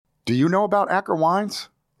Do you know about Acker Wines?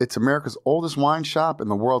 It's America's oldest wine shop and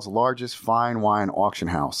the world's largest fine wine auction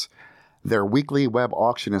house. Their weekly web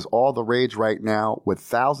auction is all the rage right now, with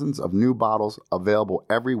thousands of new bottles available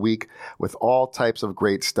every week with all types of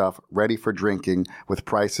great stuff ready for drinking with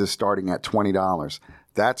prices starting at $20.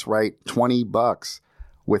 That's right, $20.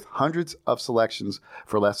 With hundreds of selections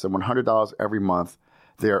for less than $100 every month,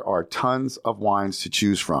 there are tons of wines to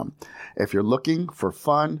choose from. If you're looking for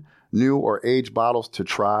fun, new or aged bottles to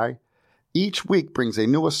try, each week brings a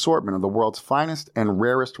new assortment of the world's finest and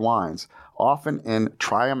rarest wines, often in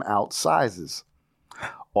try-em-out sizes.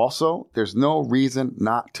 Also, there's no reason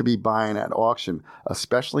not to be buying at auction,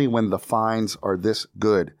 especially when the finds are this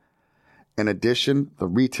good. In addition, the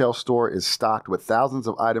retail store is stocked with thousands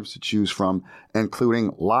of items to choose from,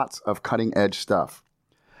 including lots of cutting-edge stuff.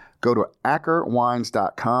 Go to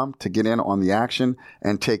ackerwines.com to get in on the action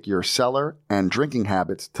and take your cellar and drinking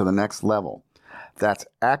habits to the next level. That's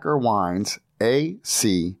Acker Wines, ACKER,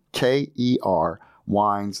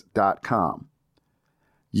 wines.com.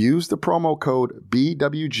 Use the promo code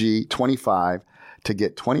BWG25 to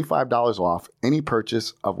get $25 off any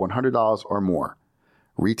purchase of $100 or more.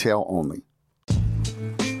 Retail only.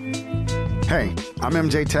 Hey, I'm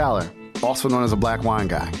MJ Taylor, also known as a Black Wine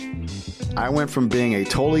Guy. I went from being a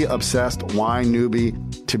totally obsessed wine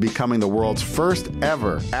newbie to becoming the world's first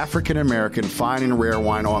ever African-American fine and rare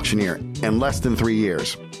wine auctioneer in less than 3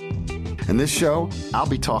 years. In this show, I'll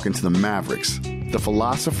be talking to the mavericks, the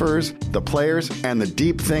philosophers, the players, and the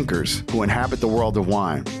deep thinkers who inhabit the world of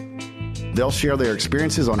wine. They'll share their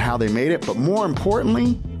experiences on how they made it, but more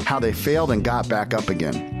importantly, how they failed and got back up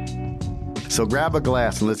again. So grab a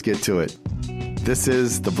glass and let's get to it. This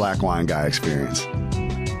is the Black Wine Guy Experience.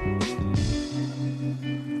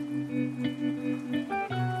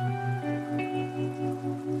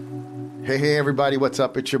 Hey, everybody, what's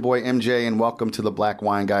up? It's your boy MJ, and welcome to the Black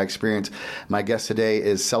Wine Guy Experience. My guest today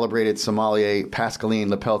is celebrated sommelier Pascaline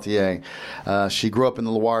Lepeltier. She grew up in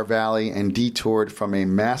the Loire Valley and detoured from a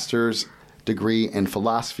master's degree in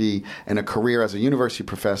philosophy and a career as a university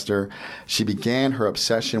professor. She began her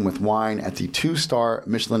obsession with wine at the 2-star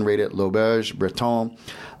Michelin-rated L'Auberge Breton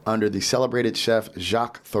under the celebrated chef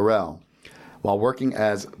Jacques Thorel. While working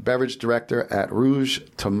as beverage director at Rouge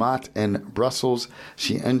Tomate in Brussels,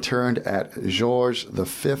 she interned at Georges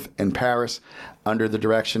V in Paris under the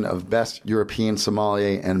direction of Best European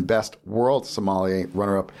Sommelier and Best World Sommelier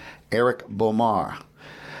runner-up Eric Beaumard.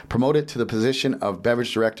 Promoted to the position of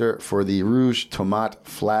beverage director for the Rouge Tomate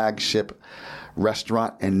flagship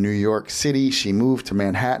restaurant in New York City, she moved to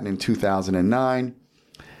Manhattan in 2009.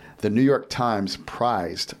 The New York Times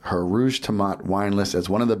prized her Rouge Tomate wine list as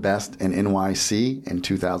one of the best in NYC in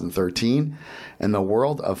 2013, and the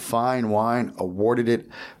World of Fine Wine awarded it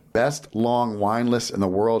Best Long Wine List in the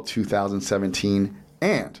World 2017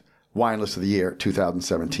 and Wine List of the Year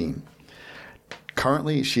 2017.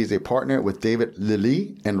 Currently, she's a partner with David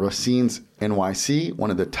Lilly and Racines NYC,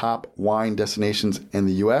 one of the top wine destinations in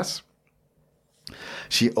the U.S.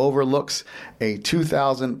 She overlooks a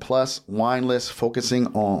 2,000-plus wine list focusing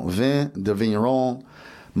on vin de vigneron,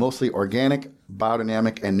 mostly organic,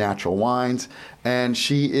 biodynamic, and natural wines. And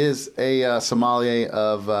she is a sommelier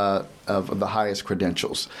of the highest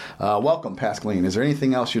credentials. Welcome, Pascaline. Is there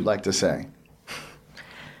anything else you'd like to say?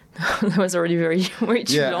 That was already way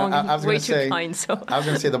too long, way too kind. So I was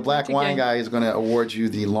going to say the Black Wine Guy is going to award you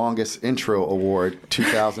the longest intro award,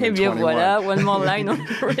 2021. Eh bien voilà, one more line on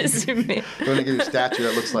the resume. I'm going to give you a statue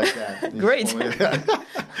that looks like that. Great.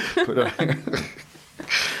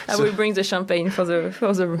 I will bring the champagne for the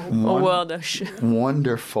award.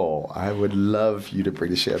 Wonderful. I would love you to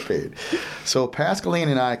bring the champagne. So Pascaline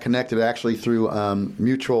and I connected actually through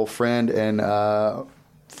mutual friend and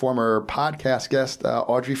former podcast guest,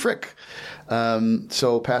 Audrey Frick.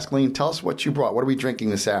 So, Pascaline, tell us what you brought. What are we drinking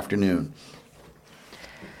this afternoon?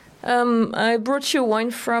 I brought you wine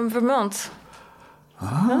from Vermont.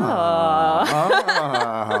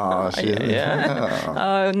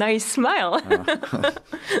 Nice smile.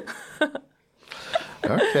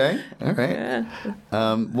 Okay, all right. Yeah.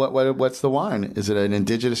 What's the wine? Is it an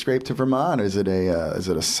indigenous grape to Vermont? Is it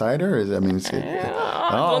a cider?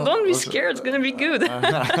 Don't be scared. It's gonna be good.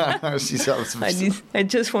 I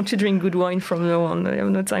just want to drink good wine from now on. I have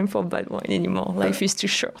no time for bad wine anymore. Life is too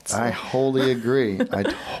short. So. I wholly agree.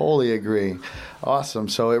 Awesome.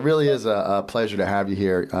 So it really is a pleasure to have you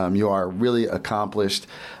here. You are really accomplished.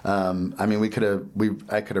 I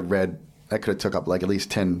could have took up like at least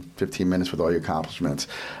 10, 15 minutes with all your accomplishments.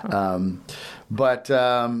 But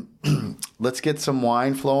let's get some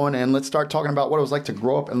wine flowing and let's start talking about what it was like to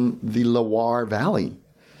grow up in the Loire Valley.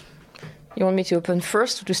 You want me to open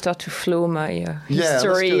first or to start to flow my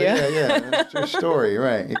story? Yeah, It's your story,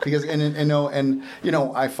 right? Because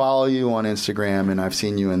I follow you on Instagram, and I've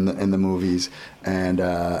seen you in the movies, and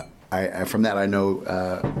I from that I know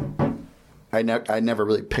I never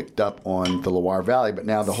really picked up on the Loire Valley, but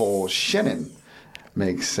now the whole Chenin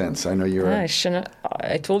makes sense. I know you're. Chenin.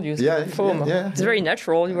 I told you before. It's very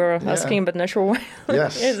natural. You were asking about natural wine.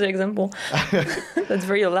 Yes, here's the example. That's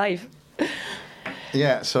very alive.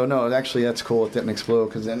 Yeah, so no, actually that's cool. It didn't explode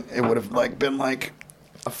because then it would have been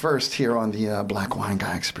a first here on the Black Wine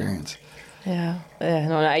Guy Experience. Yeah.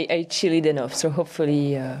 No, I chilled enough, so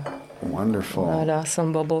hopefully. Wonderful.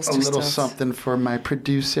 Some bubbles. A little something for my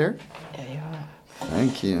producer. Yeah, you are.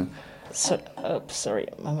 Thank you. So, sorry,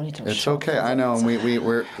 I'm a little. It's okay. I know.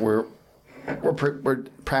 We're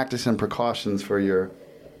practicing precautions for your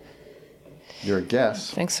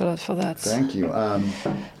guests. Thanks a lot for that. Thank you.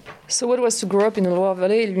 So what was to grow up in the Loire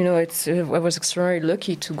Valley? I was extraordinarily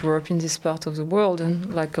lucky to grow up in this part of the world.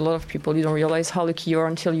 And like a lot of people, you don't realize how lucky you are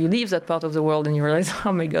until you leave that part of the world and you realize,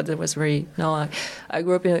 oh my God, that was very... No, I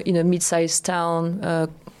grew up in a mid-sized town,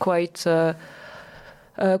 quite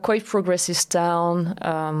progressive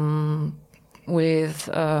town, with,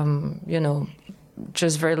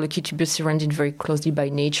 just very lucky to be surrounded very closely by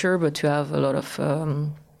nature, but to have a lot of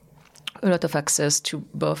access to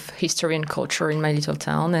both history and culture in my little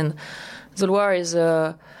town. And the Loire is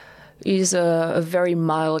a very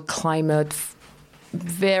mild climate,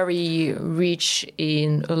 very rich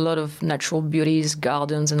in a lot of natural beauties,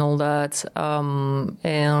 gardens and all that,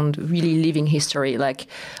 and really living history.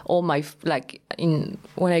 When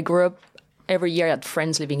I grew up, every year I had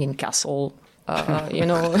friends living in castle. It's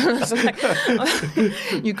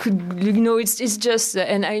just,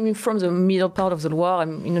 and I'm from the middle part of the Loire.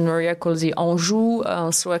 I'm in an area called the Anjou,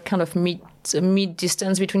 so I kind of mid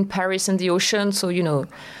distance between Paris and the ocean. So,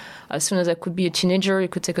 as soon as I could be a teenager, you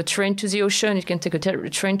could take a train to the ocean, you can take a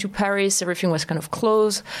train to Paris, everything was kind of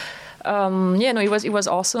close. It was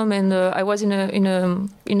awesome, and I was in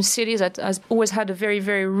a city that has always had a very,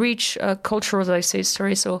 very rich culture, as I say,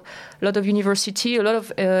 story. So a lot of university, a lot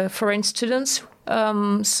of foreign students.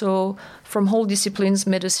 So from all disciplines,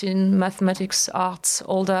 medicine, mathematics, arts,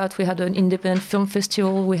 all that. We had an independent film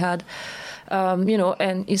festival. We had,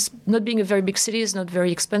 and it's not being a very big city, it's not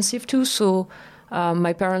very expensive too. So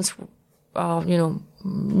my parents are,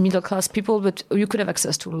 middle class people, but you could have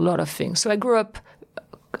access to a lot of things. So I grew up,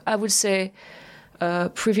 I would say,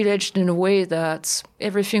 privileged in a way that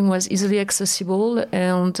everything was easily accessible,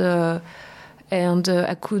 and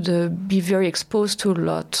I could be very exposed to a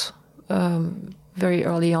lot very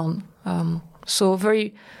early on. So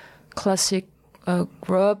very classic.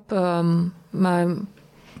 Grew up, my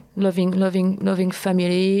loving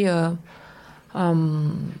family,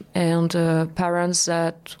 and parents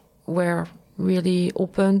that were really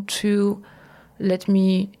open to let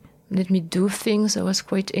me do things. I was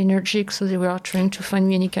quite energetic, so they were trying to find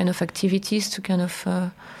me any kind of activities to kind of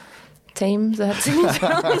tame that.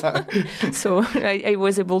 So I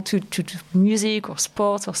was able to do music or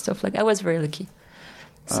sports or stuff like that. I was very lucky.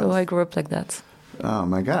 So I grew up like that. Oh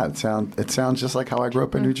my God! It sounds just like how I grew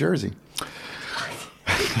up in New Jersey.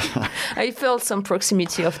 I felt some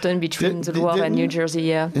proximity often between the Loire and New Jersey.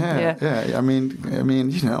 Yeah. I mean,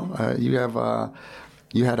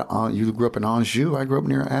 you grew up in Anjou. I grew up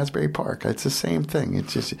near Asbury Park. It's the same thing.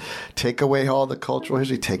 It's just take away all the cultural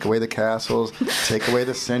history, take away the castles, take away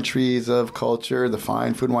the centuries of culture, the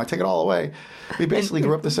fine food and wine. Take it all away. We basically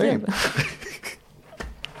grew up the same.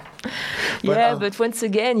 But once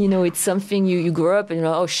again, it's something you grow up and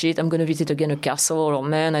oh shit, I'm going to visit again a castle, or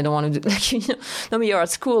man, I don't want to do no, but you're at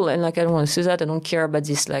school and I don't want to see that. I don't care about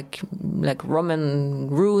this like Roman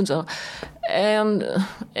ruins, and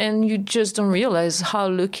you just don't realize how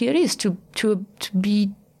lucky it is to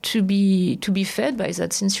be fed by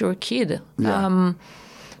that since you're a kid. Yeah.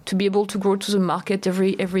 To be able to go to the market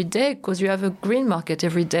every day, because you have a green market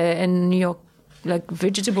every day, and your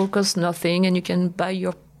vegetable costs nothing, and you can buy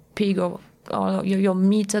your pig or your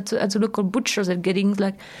meat at the local butchers that getting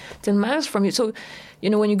 10 miles from you. So,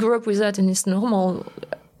 when you grow up with that and it's normal,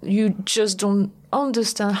 you just don't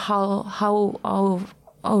understand how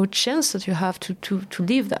chance that you have to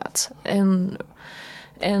live that.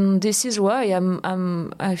 And this is why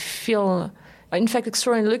I feel, in fact,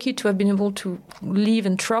 extraordinarily lucky to have been able to live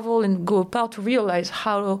and travel and go apart, to realize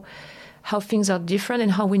how things are different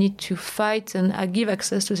and how we need to fight and give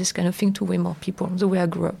access to this kind of thing to way more people, the way I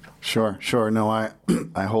grew up. Sure. No, I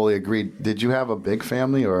wholly agree. Did you have a big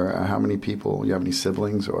family, or how many people? You have any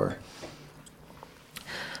siblings, or?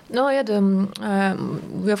 No, I had.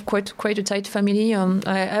 We have quite a tight family.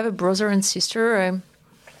 I have a brother and sister.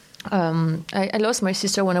 I lost my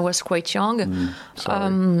sister when I was quite young.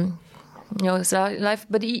 Sorry. Life,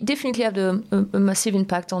 but it definitely had a massive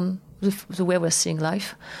impact on the way I was seeing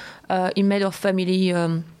life. It made our family,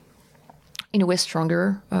 in a way,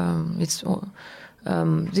 stronger.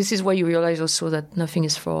 This is why you realize also that nothing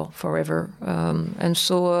is forever, and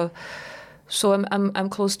so I'm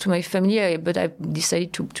close to my family, but I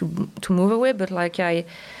decided to move away. But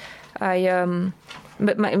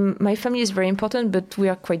but my family is very important, but we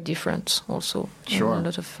are quite different also in a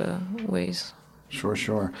lot of ways.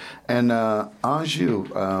 Sure. And Anjou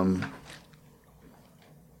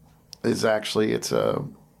is actually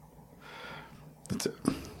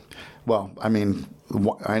well, I mean,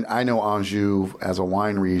 I know Anjou as a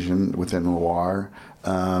wine region within Loire.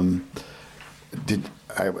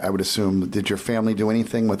 I would assume, did your family do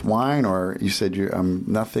anything with wine, or you said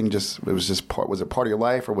nothing? Was it part of your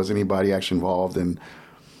life, or was anybody actually involved in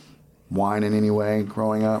wine in any way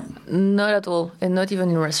growing up? Not at all, and not even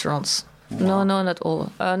in restaurants. Wow. No, not at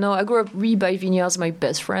all. No, I grew up really by vineyards. My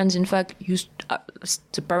best friends, in fact,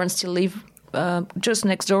 the parents still live just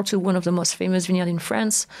next door to one of the most famous vineyards in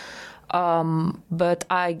France. But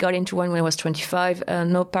I got into wine when I was 25.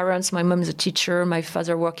 No parents. My mom is a teacher. My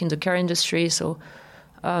father worked in the car industry. So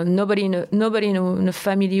nobody in the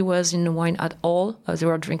family was in the wine at all. They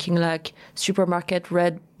were drinking like supermarket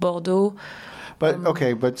red Bordeaux.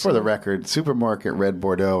 But for the record, supermarket red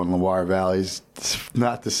Bordeaux in Loire Valley is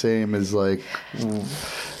not the same as so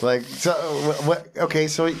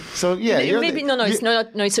yeah. Maybe it's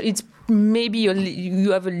not. No, it's maybe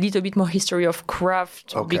you have a little bit more history of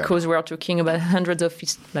craft because we are talking about hundreds of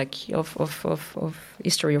history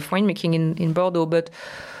of winemaking in Bordeaux, but.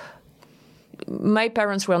 My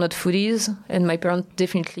parents were not foodies, and my parents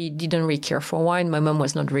definitely didn't really care for wine. My mom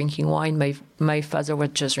was not drinking wine. My father was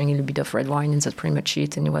just drinking a bit of red wine, and that's pretty much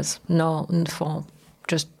it. And it was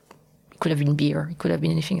it could have been beer. It could have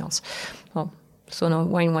been anything else. So no,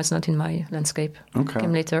 wine was not in my landscape. Okay. It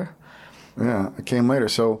came later. Yeah, it came later.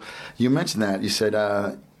 So you mentioned that. You said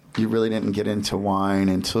you really didn't get into wine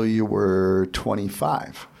until you were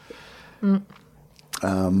 25.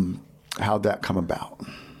 How'd that come about?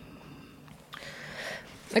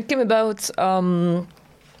 It came about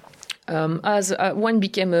as wine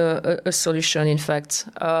became a solution, in fact.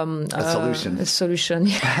 A solution? A solution.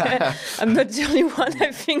 I'm not the only one,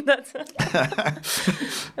 I think that.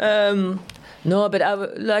 No, but I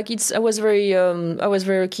was very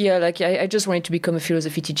lucky. I just wanted to become a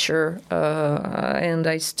philosophy teacher, and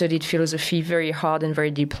I studied philosophy very hard and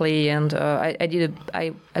very deeply. And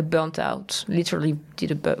I burnt out. Literally,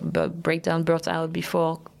 did a breakdown, burnt out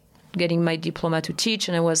before getting my diploma to teach,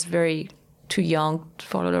 and I was too young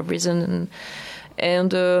for a lot of reasons.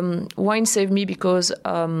 And wine saved me because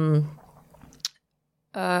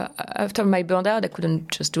after my burnout, I couldn't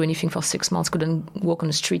just do anything for 6 months, couldn't walk on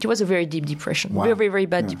the street. It was a very deep depression, very, very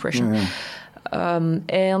bad depression. Yeah.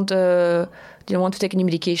 And didn't want to take any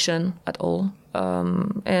medication at all.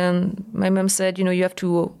 And my mom said, you have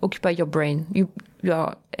to occupy your brain.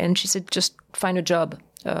 And she said, just find a job.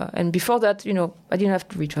 And before that, I didn't have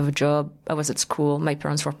to have a job. I was at school. My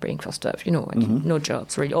parents were paying for stuff, no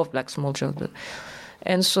jobs, really, or like small jobs.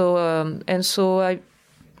 And so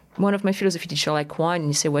one of my philosophy teachers liked wine, and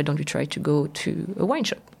he said, why don't you try to go to a wine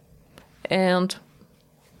shop? And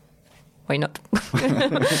why not?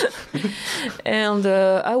 And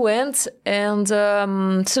I went, and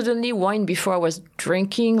suddenly wine, before I was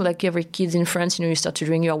drinking, like every kid in France, you start to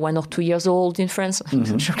drink, you're 1 or 2 years old in France.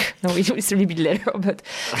 No, it's a little bit later, but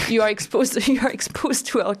you are exposed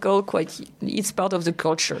to alcohol it's part of the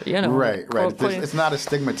culture, Right. It's not as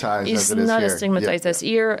stigmatized as it is here. It's not as stigmatized as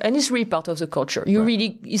here, and it's really part of the culture.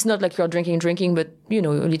 It's not like you're drinking, but, a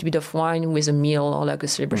little bit of wine with a meal or like a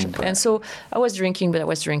celebration. And so I was drinking, but I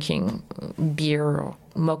was drinking beer or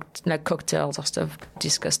like cocktails or stuff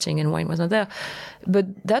disgusting, and wine was not there. But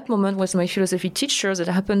that moment was my philosophy teacher that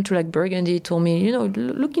happened to like Burgundy told me,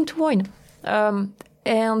 look into wine.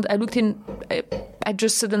 And I looked in, I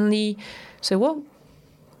just suddenly said, well,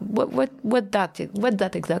 what that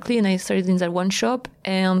exactly? And I started in that one shop,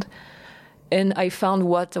 and I found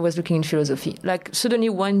what I was looking in philosophy. Like suddenly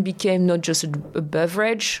wine became not just a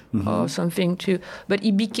beverage or something but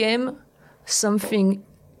it became something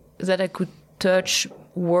that I could touch,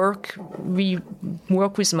 work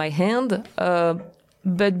with my hand,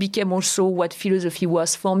 but became also what philosophy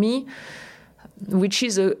was for me, which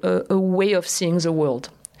is a way of seeing the world.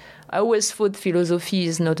 I always thought philosophy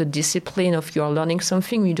is not a discipline of you are learning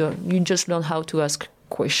something. You just learn how to ask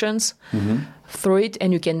questions through it,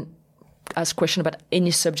 and you can ask questions about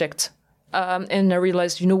any subject And I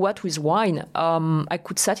realized, what, with wine, I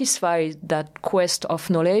could satisfy that quest of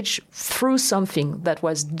knowledge through something that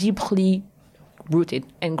was deeply rooted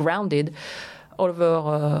and grounded all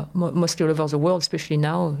over, mostly all over the world, especially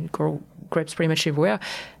now. You grow grapes pretty much everywhere.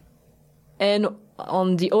 And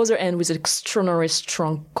on the other end, with an extraordinarily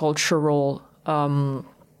strong cultural, how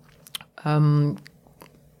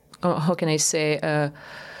can I say,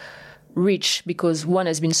 rich, because one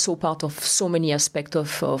has been so part of so many aspects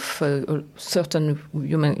of certain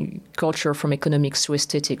human culture, from economics to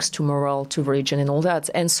aesthetics to moral to religion and all that.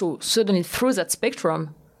 And so suddenly through that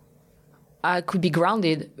spectrum, I could be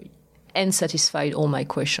grounded and satisfied all my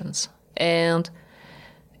questions. And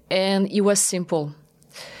it was simple.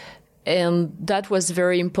 And that was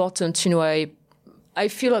very important. I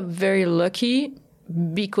feel very lucky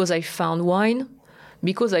because I found wine,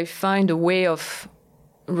 because I find a way of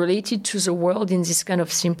related to the world in this kind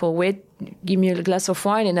of simple way. Give me a glass of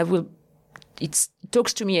wine and it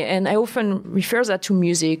talks to me. And I often refer that to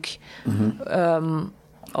music,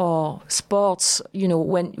 or sports,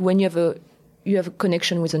 when you have a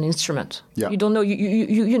connection with an instrument. Yeah. You don't know,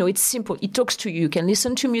 it's simple. It talks to you. You can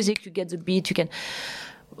listen to music, you get the beat, you can...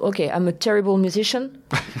 Okay, I'm a terrible musician.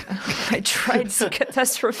 I tried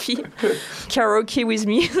catastrophe karaoke with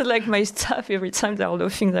me. Like my staff, every time they're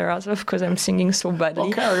laughing their ass off because I'm singing so badly.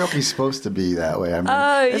 Well, karaoke's supposed to be that way. I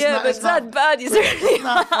mean, bad is really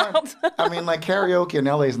hard. I mean, like karaoke in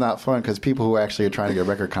LA is not fun because people who actually are trying to get a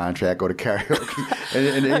record contract go to karaoke,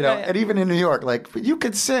 and even in New York, like you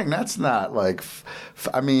could sing. That's not like,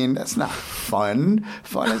 that's not fun.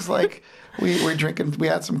 Fun is like. We're drinking. We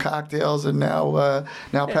had some cocktails, and now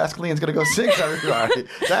Pascaline's gonna go sing to everybody.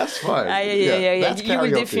 That's fun. Yeah. You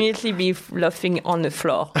will definitely be laughing on the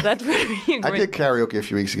floor. That would be great. I did karaoke a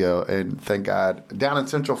few weeks ago, and thank God, down in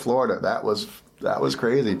Central Florida, that was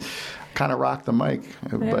crazy. Kind of rocked the mic,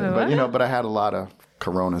 but I had a lot of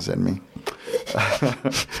Coronas in me.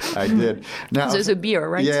 I did. Now, so it's a beer,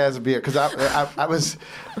 right? Yeah, it's a beer. Because I was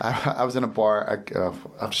in a bar.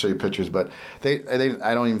 I'll show you pictures, but I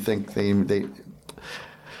don't even think they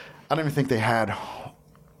had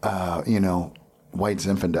white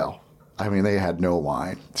Zinfandel. I mean, they had no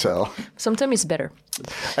wine. So sometimes it's better.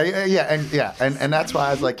 And that's why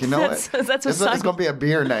I was like, that's a sign. It's going to be a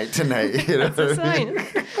beer night tonight. That's a sign.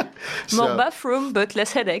 More bathroom, but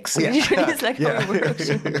less headaches. Yeah. Usually it's like how it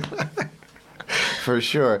works. For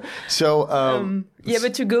sure. So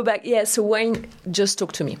but to go back, so wine just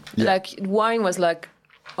talked to me. Yeah. Like wine was like,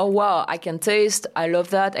 oh wow, I can taste, I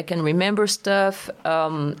love that, I can remember stuff.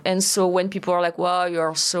 And so when people are like, wow,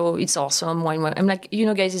 it's awesome, wine. I'm like,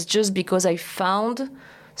 guys, it's just because I found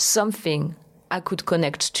something I could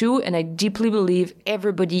connect to, and I deeply believe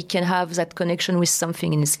everybody can have that connection with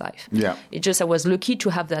something in his life. Yeah. It just, I was lucky to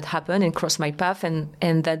have that happen and cross my path,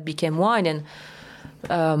 and that became wine.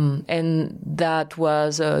 And that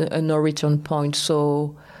was a no return point.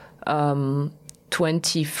 So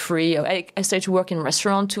 23, I started to work in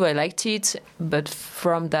restaurant too. I liked it, but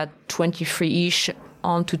from that 23-ish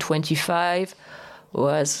on to 25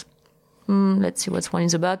 was, let's see what wine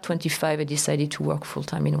is about. 25, I decided to work full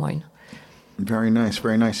time in wine. Very nice,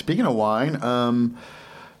 very nice. Speaking of wine,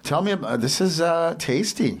 tell me about this. Is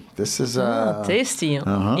tasty. This is tasty.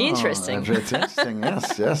 Interesting. It's interesting.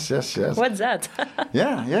 Yes. What's that?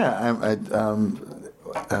 Yeah.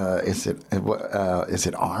 Is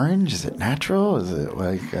it orange? Is it natural? Is it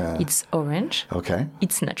like? It's orange. Okay.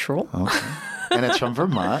 It's natural. Okay. And it's from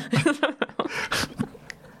Vermont.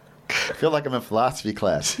 I feel like I'm in philosophy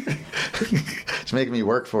class. It's making me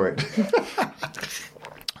work for it.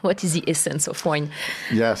 What is the essence of wine?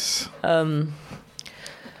 Yes. No,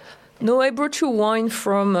 I brought you wine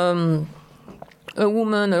from a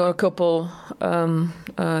woman or a couple,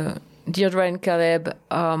 Deirdre and Caleb,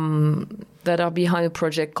 that are behind a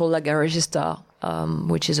project called La Garagista,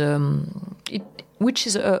 which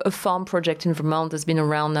is a farm project in Vermont that's been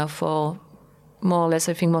around now for more or less,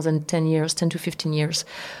 I think, more than 10 to 15 years.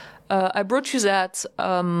 I brought you that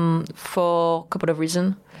for a couple of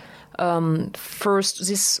reasons. First,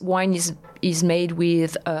 this wine is made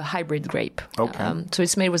with a hybrid grape. Okay. So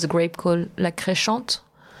it's made with a grape called La Créchante.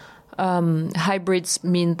 Hybrids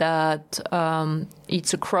mean that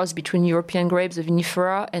it's a cross between European grapes, the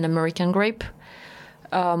vinifera, and American grape.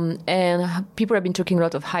 And people have been talking a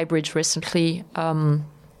lot of hybrids recently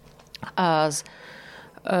as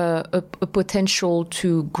a potential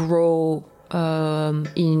to grow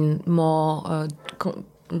in more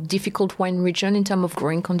difficult wine region in terms of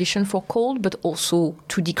growing condition for cold, but also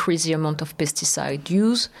to decrease the amount of pesticide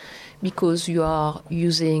use, because you are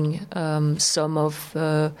using some of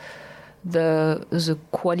the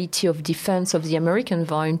quality of defense of the American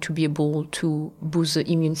vine to be able to boost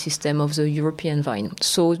the immune system of the European vine.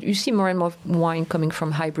 So you see more and more wine coming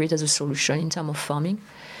from hybrid as a solution in terms of farming.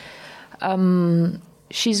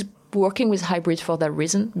 She's working with hybrid for that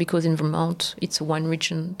reason, because in Vermont, it's a wine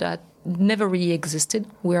region that never really existed.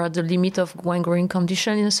 We are at the limit of wine growing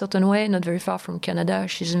condition in a certain way, not very far from Canada.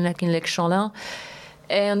 She's in Lake Champlain.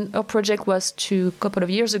 And her project was a couple of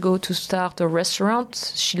years ago, to start a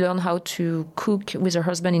restaurant. She learned how to cook with her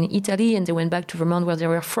husband in Italy, and they went back to Vermont, where they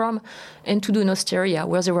were from, and to do an osteria,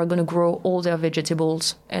 where they were going to grow all their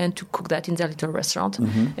vegetables and to cook that in their little restaurant.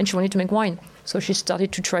 And she wanted to make wine. So she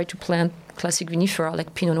started to try to plant classic vinifera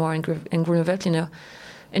like Pinot Noir and Gruner Veltliner.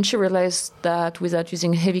 And she realized that without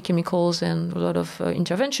using heavy chemicals and a lot of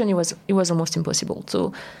intervention, it was almost impossible.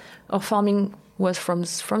 So our farming was from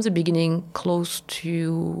the beginning close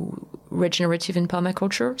to regenerative in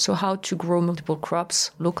permaculture. So how to grow multiple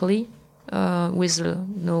crops locally with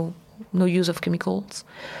no use of chemicals.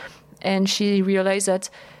 And she realized that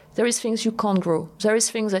there is things you can't grow. There is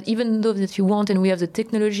things that even though that you want and we have the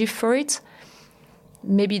technology for it,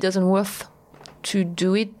 maybe it doesn't worth to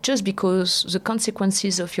do it, just because the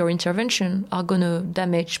consequences of your intervention are going to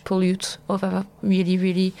damage, pollute, or have really,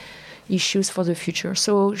 really issues for the future.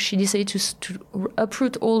 So she decided to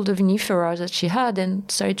uproot all the vinifera that she had and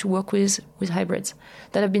started to work with hybrids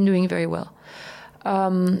that have been doing very well.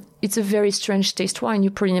 It's a very strange taste wine. You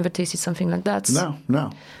probably never tasted something like that. No.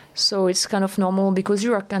 So it's kind of normal, because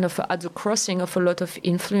you are kind of at the crossing of a lot of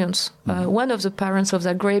influence. One of the parents of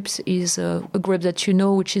that grapes is a grape that you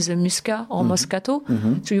know, which is a Muscat or Moscato.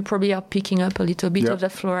 So you probably are picking up a little bit of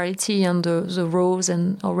that florality and the rose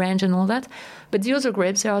and orange and all that. But the other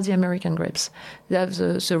grapes, they are the American grapes. They have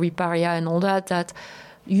the Riparia and all that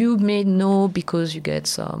you may know because you get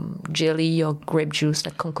some jelly or grape juice,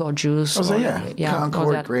 like Concord juice.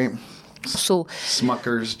 Concord grape. So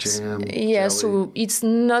Smucker's jam. Yeah, jelly. So it's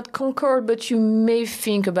not Concord, but you may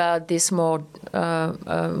think about this more. A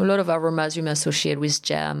lot of aromas you may associate with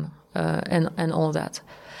jam and all that.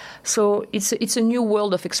 So it's a new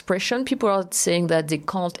world of expression. People are saying that they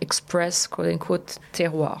can't express, quote unquote,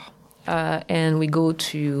 terroir. And we go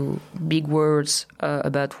to big words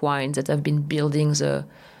about wine that have been building the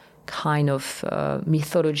kind of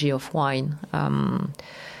mythology of wine.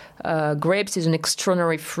 Grapes is an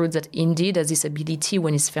extraordinary fruit that indeed has this ability,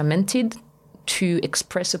 when it's fermented, to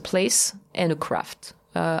express a place and a craft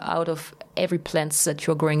out of every plant that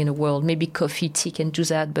you're growing in the world. Maybe coffee, tea can do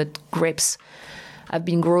that, but grapes have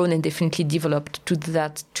been grown and definitely developed to do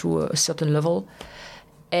that to a certain level.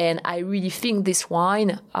 And I really think this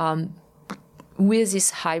wine, with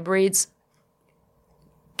these hybrids,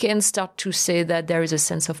 can start to say that there is a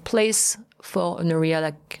sense of place for an area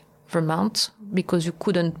like Vermont, because you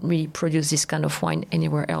couldn't really produce this kind of wine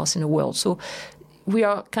anywhere else in the world. So we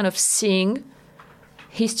are kind of seeing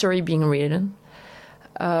history being written.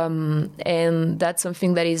 And that's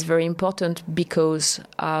something that is very important, because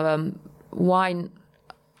wine,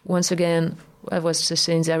 once again, I was just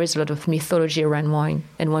saying, there is a lot of mythology around wine.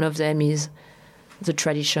 And one of them is the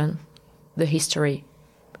tradition, the history,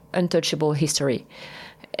 untouchable history.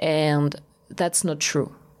 And that's not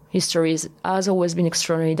true. History has always been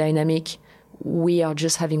extraordinarily dynamic. We are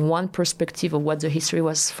just having one perspective of what the history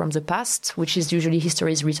was from the past, which is usually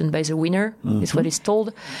history is written by the winner, is what is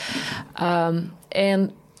told.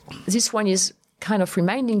 And this one is kind of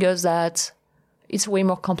reminding us that it's way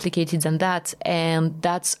more complicated than that. And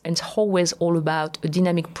it's always all about a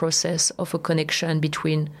dynamic process of a connection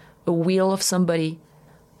between a will of somebody,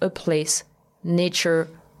 a place, nature,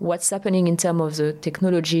 what's happening in terms of the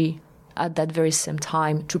technology at that very same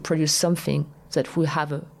time to produce something that will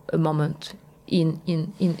have a moment in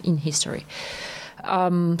history.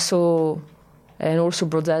 And also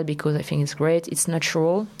brought that because I think it's great. It's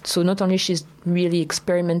natural. So not only she's really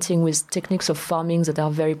experimenting with techniques of farming that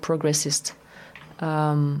are very progressist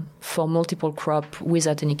for multiple crop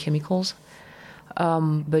without any chemicals,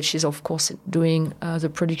 but she's of course doing the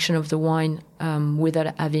production of the wine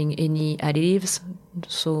without having any additives.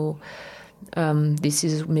 So this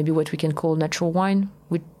is maybe what we can call natural wine,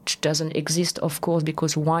 which doesn't exist, of course,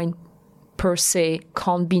 because wine per se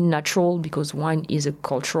can't be natural, because wine is a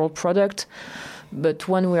cultural product. But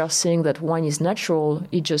when we are saying that wine is natural,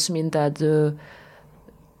 it just means that the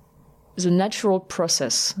natural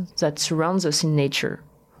process that surrounds us in nature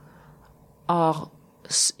are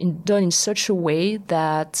done in such a way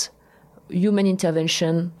that human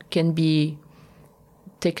intervention can be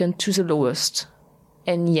taken to the lowest,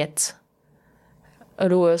 and yet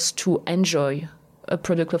allow us to enjoy a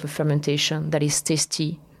product of a fermentation that is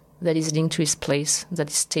tasty, that is linked to its place, that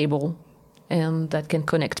is stable, and that can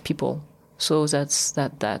connect people So that's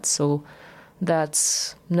that. So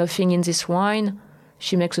that's nothing in this wine.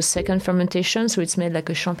 She makes a second fermentation, so it's made like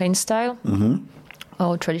a champagne style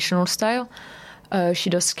or traditional style. She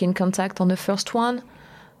does skin contact on the first one.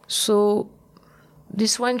 So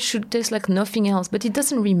this wine should taste like nothing else, but it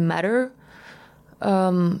doesn't really matter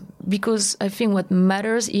because I think what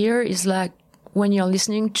matters here is like when you're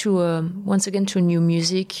listening to, once again, to new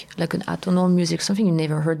music, like an atonal music, something you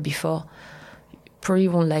never heard before. Probably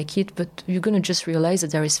won't like it, but you're going to just realize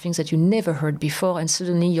that there is things that you never heard before, and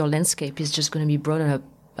suddenly your landscape is just going to be broadened up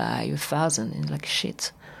by 1,000, and like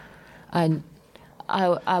shit. And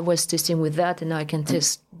I was tasting with that, and now I can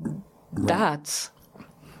taste that,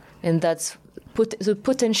 and that's the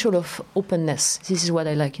potential of openness. This is what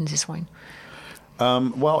I like in this wine.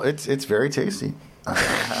 Well, it's very tasty. I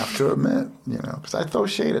have to admit, because I throw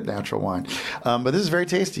shade at natural wine. But this is very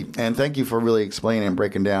tasty. And thank you for really explaining and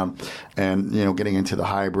breaking down and, getting into the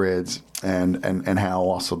hybrids and how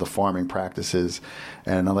also the farming practices.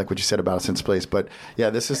 And I like what you said about Since Place. But,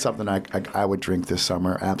 yeah, this is something I would drink this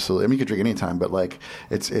summer. Absolutely. I mean, you could drink any time. But, like,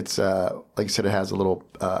 it's like you said, it has a little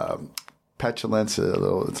petulance,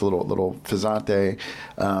 it's a little fizzante.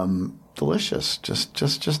 Delicious,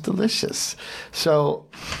 just delicious. So,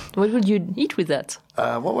 what would you eat with that?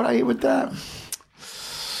 What would I eat with that?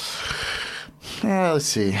 Yeah, let's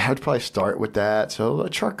see. I'd probably start with that. So, a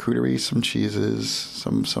charcuterie, some cheeses,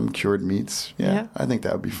 some cured meats. Yeah, I think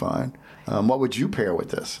that would be fine. What would you pair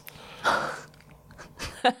with this? I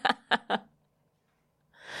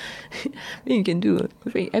think you can do a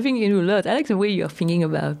lot. I like the way you're thinking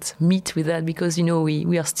about meat with that because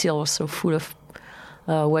we are still so full of.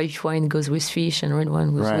 White wine goes with fish and red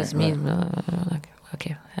wine goes with meat.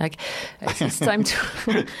 Okay, it's time to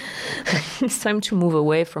it's time to move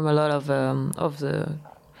away from a lot of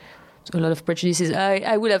prejudices.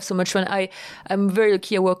 I will have so much fun. I'm very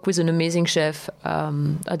lucky. I work with an amazing chef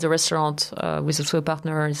at the restaurant with also a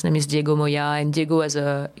partner. His name is Diego Moya, and Diego is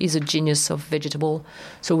a genius of vegetable.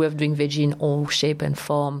 So we're doing veggie in all shape and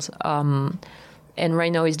forms. And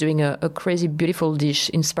right now he's doing a crazy, beautiful dish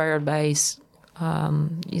inspired by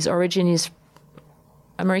his origin is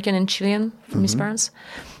American and Chilean from his parents.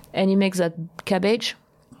 And he makes that cabbage,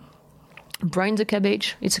 brine the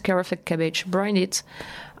cabbage. It's a Carafec cabbage. Brine it,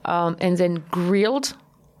 and then grilled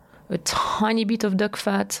a tiny bit of duck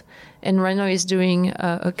fat. And right now he's doing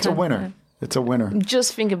It's a winner. It's a winner.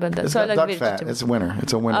 Just think about that. It's not duck fat. It's a winner.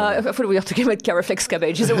 It's a winner. I thought we were talking about Carafec's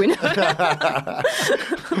cabbage. It's a winner.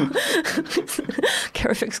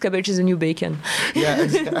 Carafec's cabbage is a new bacon. Yeah,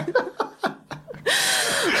 exactly.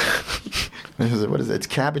 What is it? It's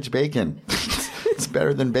cabbage bacon. It's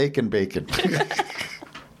better than bacon.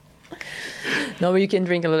 No, but you can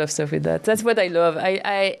drink a lot of stuff with that. That's what I love.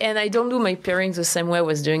 I don't do my pairings the same way I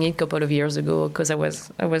was doing it a couple of years ago because I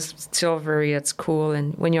was still very at school.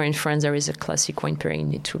 And when you're in France, there is a classic wine pairing you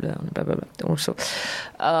need to learn. Blah blah blah. Also,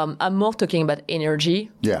 I'm more talking about energy.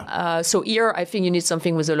 Yeah. So here, I think you need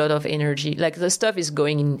something with a lot of energy. Like the stuff is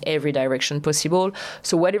going in every direction possible.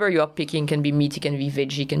 So whatever you are picking can be meat, it can be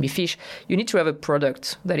veggie, it can be fish. You need to have a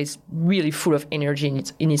product that is really full of energy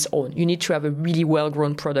in its own. You need to have a really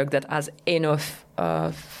well-grown product that has enough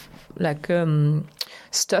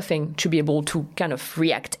stuffing to be able to kind of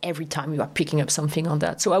react every time you are picking up something on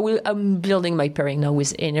that. So I'm building my pairing now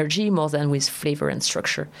with energy more than with flavor and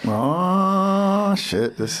structure. Oh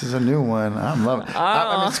shit! This is a new one. I'm loving it.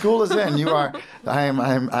 I mean, school is in. You are. I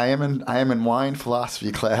am in wine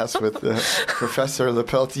philosophy class with Professor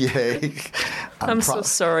Lepeltier. I'm so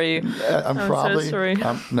sorry. I'm probably so sorry.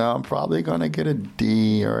 I'm probably going to get a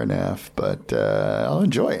D or an F, but I'll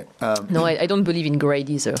enjoy it. No, I don't believe in grade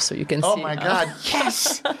either. So you can see. Oh my God!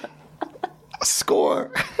 Yes,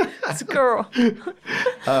 score. Score.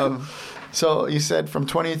 So you said from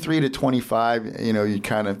 23 to 25,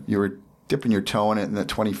 you were dipping your toe in it, and at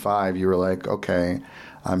 25, you were like, okay,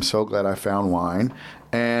 I'm so glad I found wine.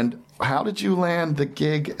 And how did you land the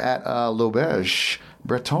gig at L'Auberge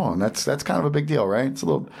Breton? That's kind of a big deal, right? It's a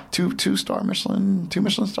little two Michelin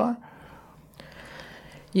star.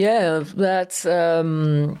 Yeah, that's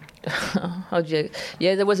that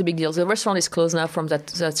was a big deal. The restaurant is closed now from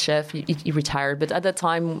that chef. He retired, but at that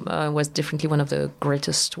time was definitely one of the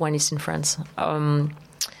greatest winists in France.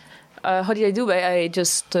 How did I do? I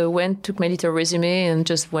just took my little resume and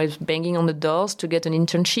just was banging on the doors to get an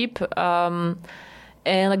internship.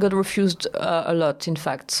 And I got refused a lot, in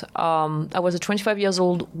fact. I was a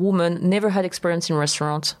 25-year-old woman, never had experience in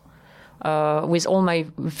restaurants. With all my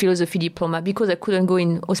philosophy diploma, because I couldn't go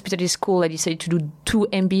in hospitality school, I decided to do 2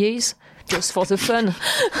 MBAs, just for the fun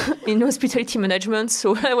in hospitality management.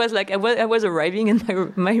 So I was like, I was arriving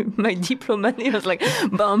and my diploma, it was like,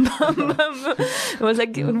 bam, bam, bam. I was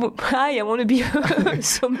like, hi, I want to be a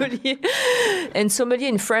sommelier. And sommelier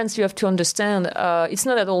in France, you have to understand, it's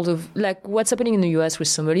not at all like what's happening in the US with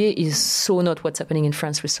sommelier is so not what's happening in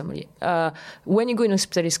France with sommelier. When you go in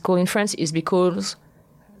hospitality school in France, is because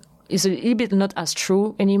it's a little bit not as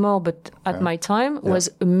true anymore, but at my time was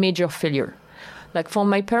a major failure. Like for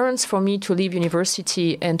my parents, for me to leave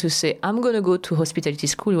university and to say, I'm going to go to hospitality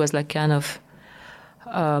school, it was like kind of,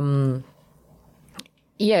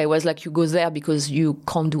 it was like you go there because you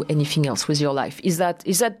can't do anything else with your life. Is that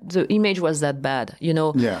the image was that bad, you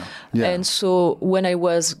know? Yeah. And so when I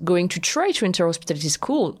was going to try to enter hospitality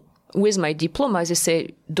school with my diplomas, they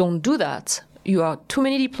say, don't do that. You are too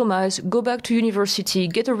many diplomas, go back to university,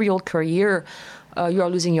 get a real career. You are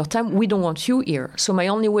losing your time. We don't want you here. So my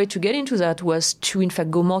only way to get into that was to, in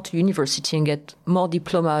fact, go more to university and get more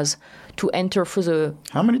diplomas to enter for the...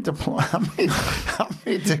 How many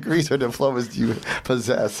degrees or diplomas do you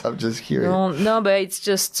possess? I'm just curious. No, but it's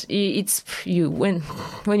just, it's you, when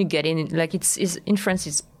you get in, like it's in France,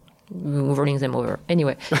 it's running them over.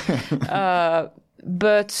 Anyway.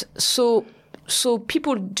 But so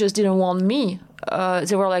people just didn't want me.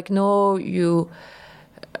 They were like, no, you...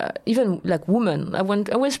 even like women, I went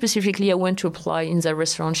to apply in that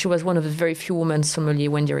restaurant. She was one of the very few women sommelier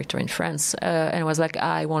wine director in France. And I was like,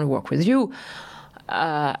 I want to work with you.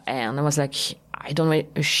 And I was like, I don't know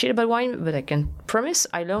a shit about wine, but I can promise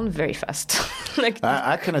I learn very fast.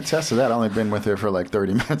 I can attest to that. I've only been with her for like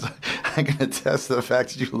 30 minutes. I can attest to the fact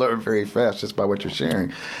that you learn very fast just by what you're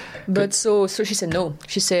sharing. But so she said no.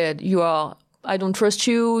 She said, I don't trust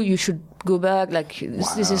you. You should go back. Like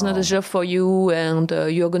this is not a job for you, and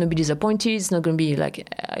you're going to be disappointed. It's not going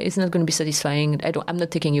to be satisfying. I'm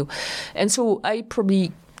not taking you. And so I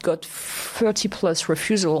probably got 30 plus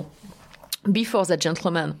refusal before that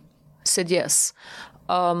gentleman said yes.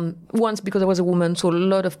 Once because I was a woman, so a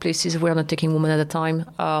lot of places were not taking women at the time.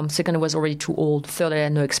 Second, I was already too old. Third, I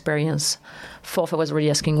had no experience. Fourth, I was already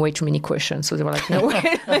asking way too many questions. So they were like, no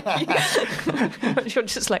way. You're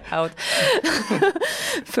just like out.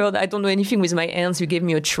 Third, I don't know anything with my hands. You gave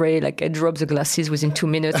me a tray. Like I dropped the glasses within 2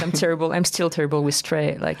 minutes. I'm terrible. I'm still terrible with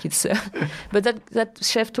tray. Like it's, but that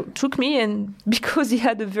chef took me, and because he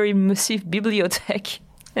had a very massive bibliothèque,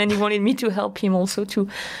 and he wanted me to help him also to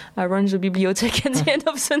arrange the bibliothèque at the end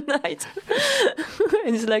of the night.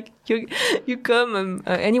 And it's like, you come,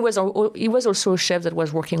 and he was also a chef that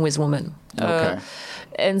was working with women. Okay.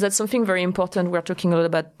 And that's something very important. We're talking a lot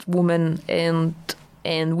about women, and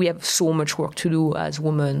we have so much work to do as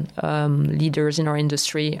women leaders in our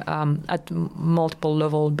industry at multiple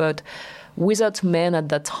levels. But without men at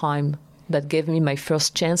that time, that gave me my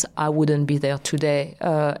first chance, I wouldn't be there today.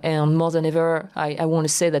 And more than ever, I want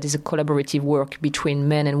to say that it's a collaborative work between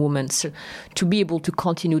men and women to be able to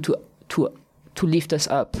continue to lift us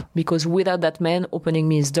up. Because without that man opening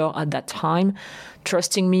me his door at that time,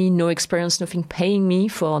 trusting me, no experience, nothing, paying me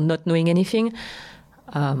for not knowing anything,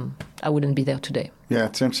 I wouldn't be there today. Yeah,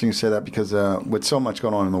 it's interesting you say that because with so much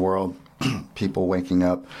going on in the world, people waking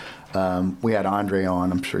up, we had Andre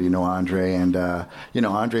on. I'm sure you know Andre. And,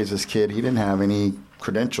 Andre's this kid. He didn't have any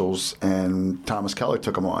credentials, and Thomas Keller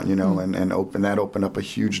took him on, and opened up a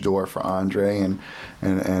huge door for Andre, and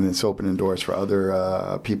it's opening doors for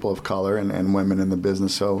other people of color and women in the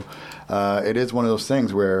business. So it is one of those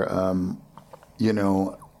things where, you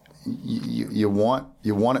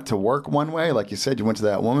want it to work one way. Like you said, you went to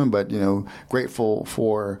that woman, but, grateful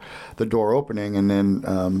for the door opening. And then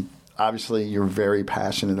obviously, you're very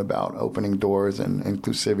passionate about opening doors and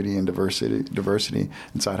inclusivity and diversity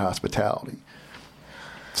inside hospitality.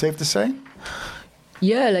 Safe to say?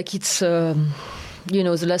 Yeah, like it's, the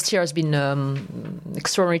last year has been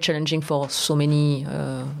extraordinarily challenging for so many,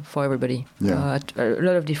 for everybody, at a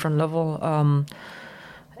lot of different levels.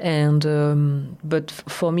 But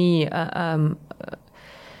for me,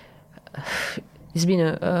 it's been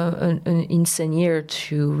an insane year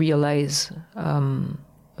to realize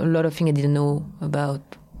a lot of things I didn't know about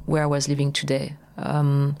where I was living today,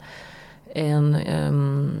 and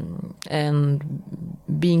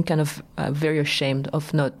being kind of very ashamed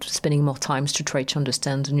of not spending more time to try to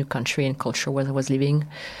understand the new country and culture where I was living,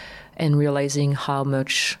 and realizing how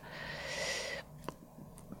much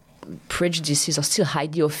prejudices or still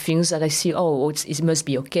idea of things that I see. It must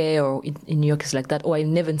be okay, or in New York it's like that. I've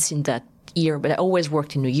never seen that here, but I always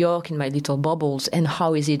worked in New York in my little bubbles, and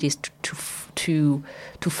how easy it is to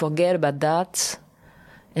forget about that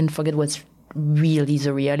and forget what's really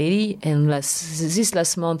the reality. And this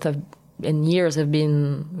last month, I've and years have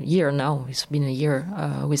been year now. It's been a year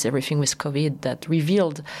with everything with COVID that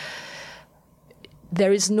revealed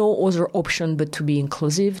there is no other option but to be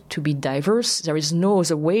inclusive, to be diverse. There is no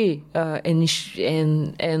other way, and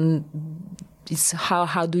it's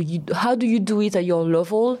how do you do it at your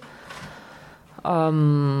level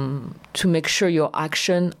to make sure your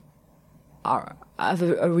action have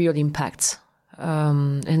a real impact.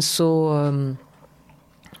 And so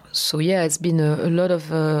yeah, it's been a lot of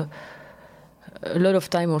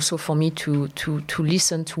time also for me to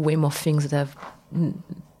listen to way more things that I've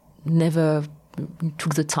never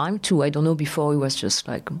took the time to. I don't know, before it was just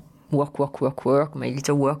like work, my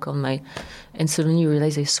little work on my, and suddenly you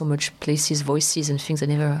realize there's so much places, voices and things I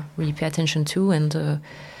never really pay attention to, and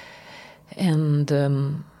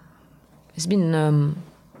it's been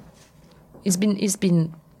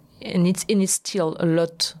and it's still a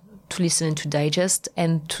lot to listen and to digest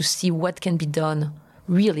and to see what can be done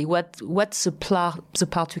really, what's the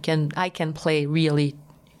part I can play really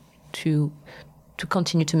to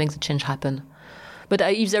continue to make the change happen. But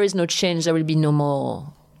if there is no change, there will be no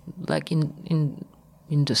more, like in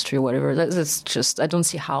industry or whatever. That's just, I don't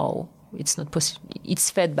see how it's not possible. It's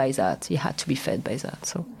fed by that. It had to be fed by that.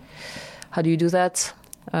 So how do you do that?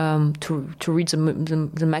 To reach the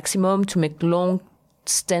maximum, to make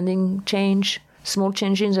long-standing change, small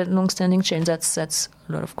changes and long-standing change. That's a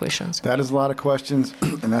lot of questions. That is a lot of questions,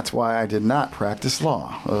 and that's why I did not practice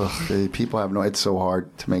law. People have it's so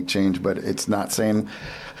hard to make change, but it's not saying.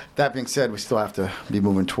 That being said, we still have to be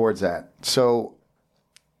moving towards that. So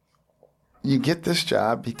you get this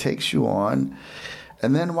job, he takes you on,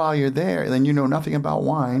 and then while you're there, then you know nothing about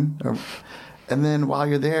wine, and then while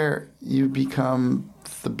you're there, you become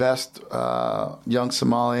the best young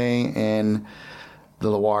sommelier in the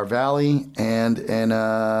Loire Valley and in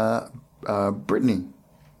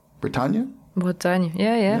Bretagne. Bretagne,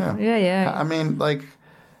 yeah. I mean, like,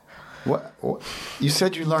 what you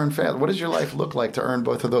said you learned fast. What does your life look like to earn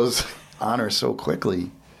both of those honors so quickly?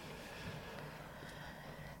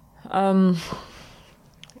 I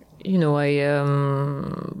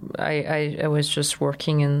was just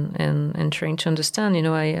working and trying to understand.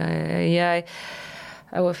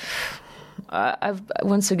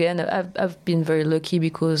 I've been very lucky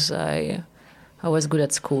because I was good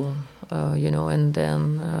at school, and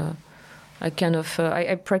then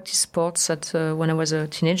I practiced sports when I was a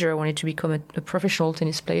teenager. I wanted to become a professional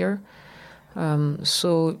tennis player.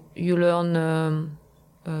 So you learn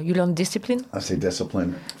discipline. I say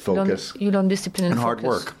discipline, focus. You learn discipline and hard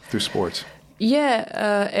focus. work through sports.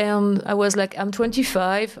 Yeah, and I was like, I'm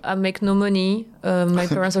 25, I make no money. My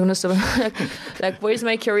parents are going to stop. like, where's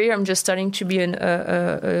my career? I'm just starting to be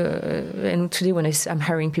and today when I'm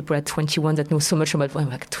hiring people at 21 that know so much about wine,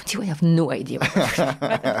 I'm like, 21, I have no idea.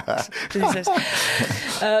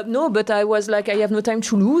 No, but I was like, I have no time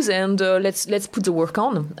to lose, and let's put the work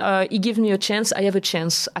on. He gives me a chance. I have a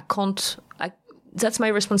chance. That's my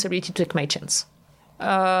responsibility to take my chance.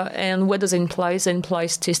 And what does it imply? It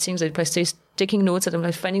implies tasting, it implies taking notes, it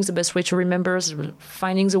implies finding the best way to remember,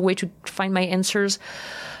 finding the way to find my answers.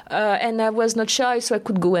 And I was not shy, so I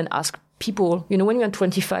could go and ask people. When you're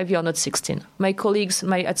 25, you're not 16. My colleagues,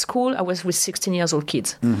 at school, I was with 16-year-old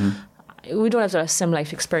kids. Mm-hmm. We don't have the same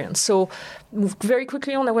life experience. So very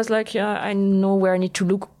quickly on, I was like, I know where I need to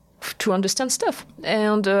look to understand stuff.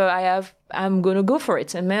 And I'm going to go for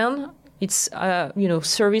it. And man, it's,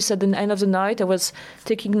 service at the end of the night. I was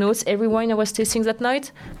taking notes, every wine I was tasting that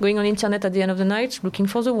night, going on internet at the end of the night, looking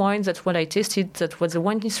for the wine, that's what I tasted, that's what the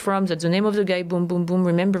wine is from, that's the name of the guy, boom, boom, boom,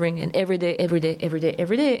 remembering, and every day,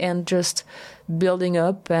 and just building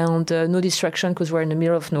up, and no distraction because we're in the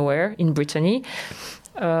middle of nowhere in Brittany.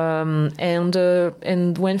 And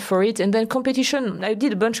went for it. And then competition, I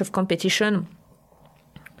did a bunch of competition.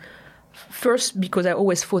 First, because I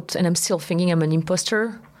always thought, and I'm still thinking I'm an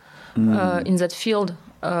imposter, in that field,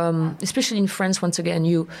 especially in France. Once again,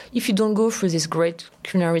 if you don't go through this great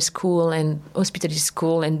culinary school and hospitality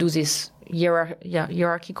school and do this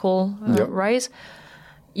hierarchical rise,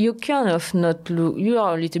 you kind of you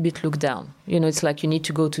are a little bit looked down. It's like you need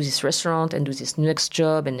to go to this restaurant and do this next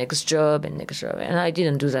job and next job and next job. And I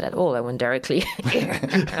didn't do that at all. I went directly here.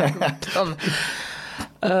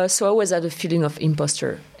 So I always had a feeling of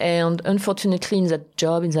imposter. And unfortunately, in that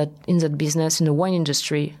job, in that business, in the wine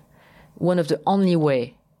industry, one of the only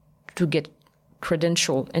way to get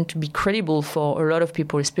credential and to be credible for a lot of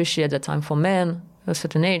people, especially at that time for men a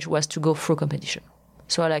certain age, was to go through competition.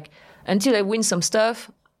 So until I win some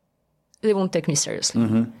stuff, they won't take me seriously.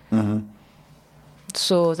 Mm-hmm. Mm-hmm.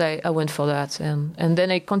 So I went for that. And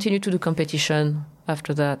then I continued to do competition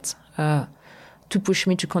after that to push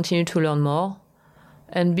me to continue to learn more.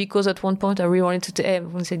 And because at one point I really wanted to tell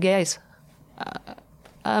everyone, say, guys,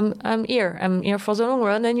 I'm here. I'm here for the long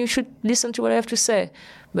run, and you should listen to what I have to say.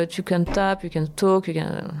 But you can tap, you can talk, you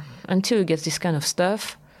can until you get this kind of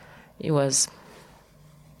stuff. He was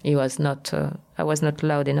not. I was not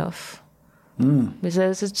loud enough. But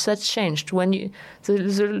that changed when you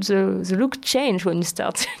the look changed when you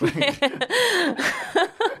start.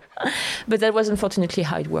 But that was unfortunately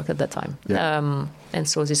how it worked at that time. Yeah. And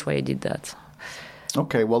so this way I did that.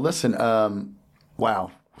 Okay. Well, listen.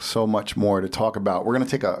 Wow. So much more to talk about. We're going to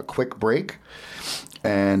take a quick break,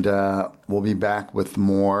 and we'll be back with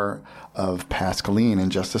more of Pascaline in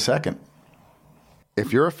just a second.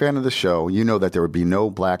 If you're a fan of the show, you know that there would be no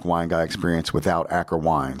Black Wine Guy experience without Acker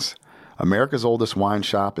Wines. America's oldest wine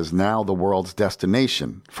shop is now the world's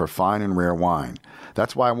destination for fine and rare wine.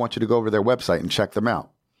 That's why I want you to go over to their website and check them out.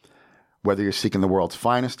 Whether you're seeking the world's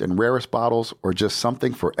finest and rarest bottles or just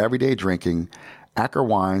something for everyday drinking, Acker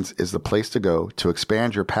Wines is the place to go to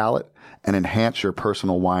expand your palate and enhance your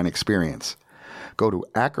personal wine experience. Go to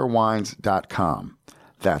ackerwines.com.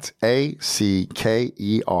 That's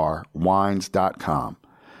ACKER wines.com.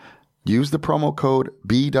 Use the promo code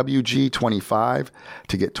BWG25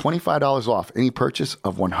 to get $25 off any purchase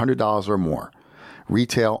of $100 or more.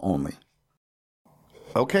 Retail only.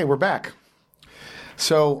 Okay, we're back.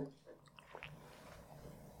 So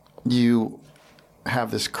you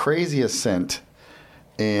have this crazy ascent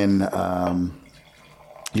in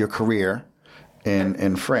your career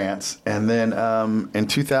in France. And then in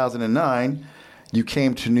 2009, you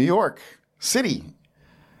came to New York City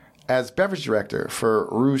as beverage director for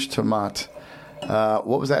Rouge Tomate.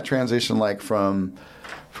 What was that transition like from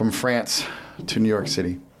France to New York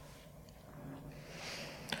City?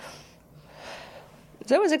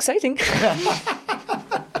 That was exciting.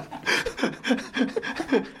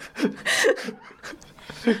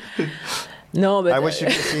 No, but I wish you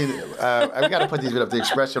could see. I got to put these up. The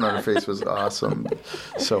expression on her face was awesome,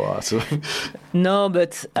 so awesome. No,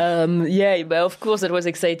 but yeah, but of course that was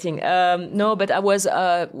exciting. No, but I was.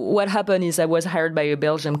 What happened is I was hired by a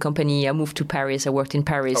Belgian company. I moved to Paris. I worked in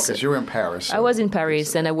Paris. Okay, so you were in Paris. So. I was in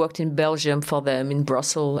Paris, and I worked in Belgium for them in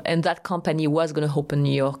Brussels, and that company was going to open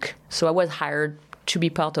New York. So I was hired to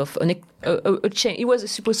be part of a chain. It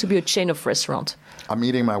was supposed to be a chain of restaurants. I'm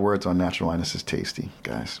eating my words on natural wine. This is tasty,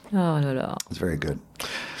 guys. Oh, no. It's very good.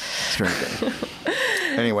 It's very good.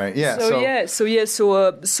 Anyway, yeah. So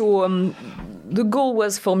the goal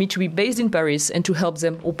was for me to be based in Paris and to help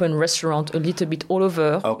them open restaurants a little bit all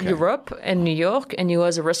over Europe and New York. And it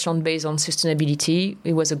was a restaurant based on sustainability.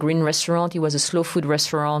 It was a green restaurant. It was a slow food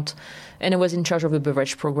restaurant. And I was in charge of a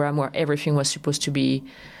beverage program where everything was supposed to be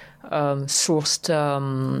sourced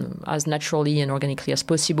as naturally and organically as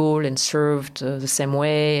possible and served the same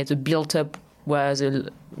way. The built-up was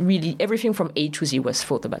really everything from A to Z was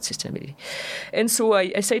thought about sustainability. And so I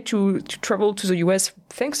decided to travel to the US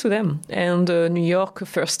thanks to them. And New York,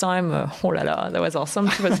 first time, oh la la, that was awesome.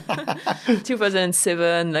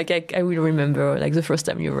 2007, like I will remember, like the first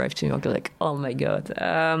time you arrived to New York, like, oh my God.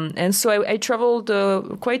 And so I traveled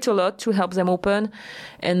quite a lot to help them open.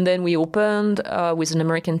 And then we opened with an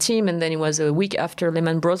American team. And then it was a week after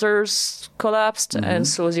Lehman Brothers collapsed. Mm-hmm. And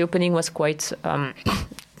so the opening was quite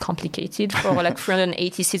complicated for like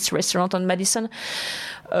 380 seats restaurant on Madison.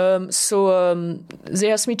 So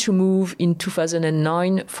they asked me to move in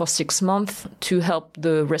 2009 for 6 months to help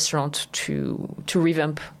the restaurant to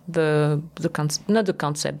revamp the concept, not the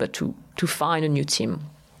concept, but to find a new team.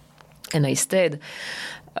 And I stayed.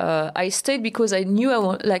 I stayed because I knew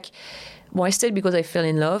I stayed because I fell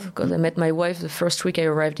in love, because I met my wife the first week I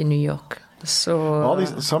arrived in New York. So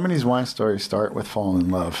some of these wine stories start with falling in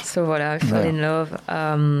love. So voilà, I fell in love.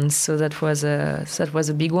 So that was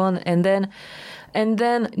a big one. And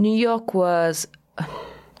then New York was, I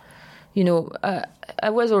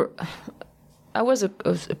was a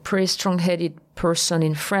pretty strong-headed person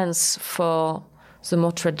in France for the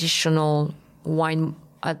more traditional wine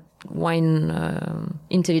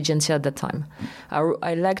intelligentsia at that time.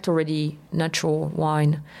 I liked already natural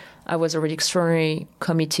wine. I was already extraordinarily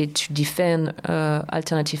committed to defend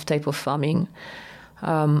alternative type of farming.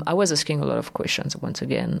 I was asking a lot of questions once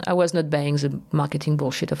again. I was not buying the marketing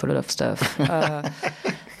bullshit of a lot of stuff.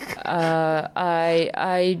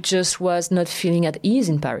 I just was not feeling at ease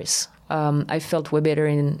in Paris. I felt way better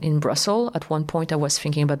in Brussels. At one point, I was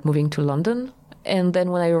thinking about moving to London. And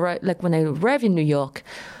then when I arrived in New York,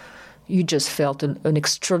 you just felt an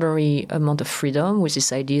extraordinary amount of freedom with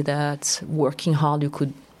this idea that working hard, you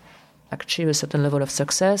could achieve a certain level of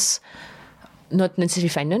success, not necessarily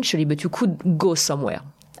financially, but you could go somewhere.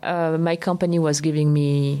 My company was giving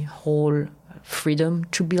me whole freedom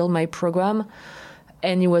to build my program.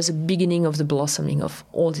 And it was the beginning of the blossoming of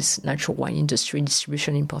all this natural wine industry,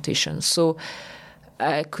 distribution, importation. So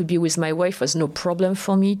I could be with my wife. It was no problem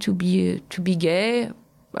for me to be gay.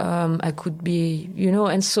 I could be,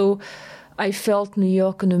 and so I felt New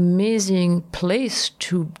York an amazing place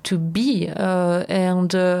to be, and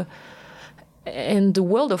the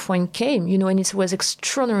world of wine came, and it was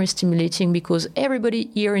extraordinarily stimulating because everybody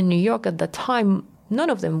here in New York at that time, none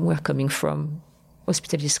of them were coming from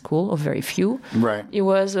hospitality school, or very few. Right. It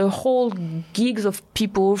was a whole gigs of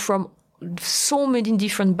people from so many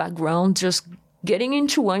different backgrounds just getting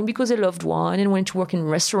into wine because they loved wine and went to work in a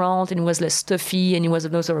restaurant, and it was less stuffy and it was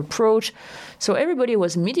another approach. So everybody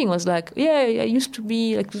was meeting was like, yeah, I used to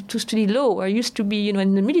be like to study law, or I used to be,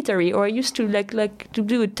 in the military, or I used to like to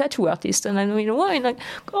do a tattoo artist, and I know wine. Like,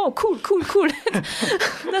 oh, cool.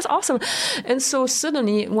 That's awesome. And so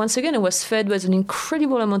suddenly, once again, I was fed with an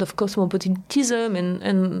incredible amount of cosmopolitanism and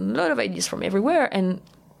a lot of ideas from everywhere. And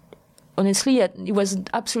honestly, it was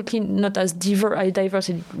absolutely not as diverse as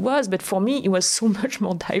it was, but for me, it was so much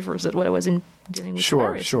more diverse than what I was dealing with.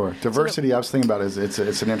 Sure. Diversity, I was thinking about, it's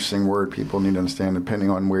an interesting word people need to understand.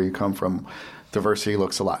 Depending on where you come from, diversity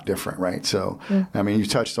looks a lot different, right? So, I mean, you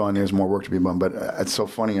touched on there's more work to be done, but it's so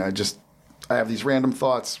funny. I have these random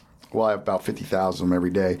thoughts. Well, I have about 50,000 of them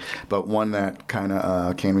every day, but one that kind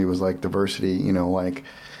of came to me was like diversity, like.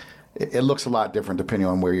 It looks a lot different depending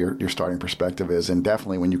on where your starting perspective is. And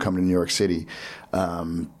definitely when you come to New York City,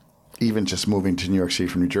 even just moving to New York City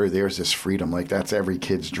from New Jersey, there's this freedom. Like, that's every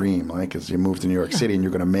kid's dream, like, as you move to New York City and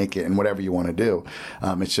you're going to make it in whatever you want to do.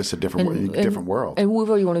 It's just a different world. And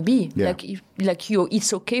whoever you want to be. Yeah.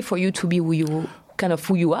 It's okay for you to be who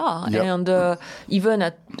you are. Yep.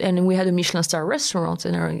 And and we had a Michelin star restaurant,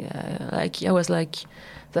 and I was like,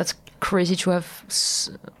 that's crazy to have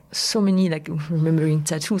so many, like, remembering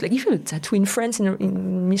tattoos. Like, if you had a tattoo in France in a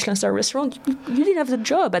Michelin star restaurant, you didn't have the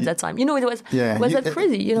job at that time. It was that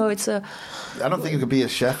crazy. It's a. I don't think you could be a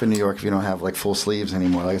chef in New York if you don't have like full sleeves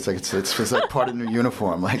anymore. Like, it's like part of the new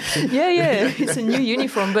uniform. Like. Yeah, it's a new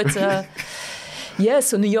uniform, but.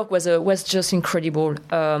 So New York was just incredible,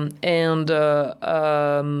 and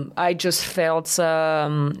I just felt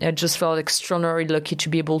extraordinarily lucky to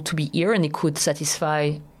be able to be here, and it could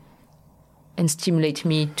satisfy and stimulate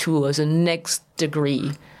me to the next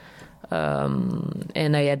degree.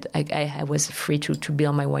 And I was free to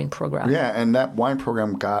build my wine program. Yeah, and that wine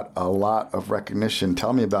program got a lot of recognition.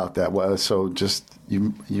 Tell me about that. Well, so just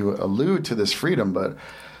you allude to this freedom, but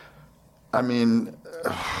I mean,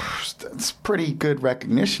 it's pretty good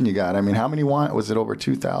recognition you got. I mean, how many wines? Was it over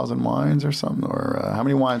 2,000 wines or something? Or how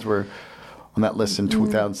many wines were on that list in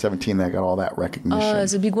 2017 that got all that recognition?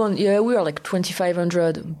 It's a big one. Yeah, we are like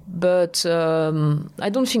 2,500. But I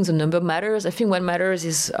don't think the number matters. I think what matters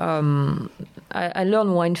is I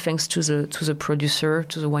learned wine thanks to the producer,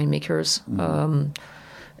 to the winemakers. Mm-hmm.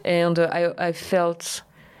 And I felt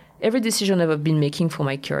every decision I've been making for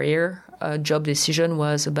my career, job decision,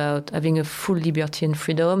 was about having a full liberty and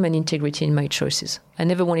freedom and integrity in my choices. I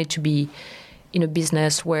never wanted to be in a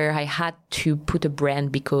business where I had to put a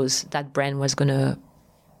brand because that brand was going to,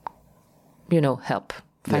 help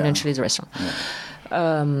financially the restaurant.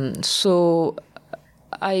 Yeah. So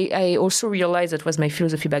I also realized, that was my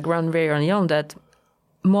philosophy background very early on, that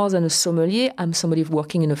more than a sommelier, I'm somebody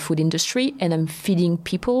working in a food industry, and I'm feeding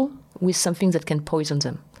people with something that can poison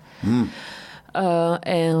them.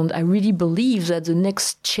 And I really believe that the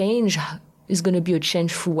next change is going to be a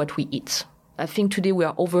change through what we eat. I think today we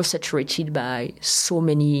are oversaturated by so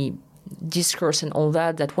many discourse and all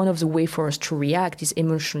that one of the ways for us to react is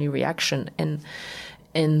emotional reaction.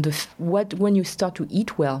 And when you start to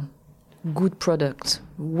eat well, good products,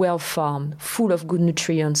 well farmed, full of good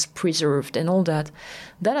nutrients, preserved, and all that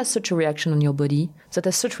has such a reaction on your body, that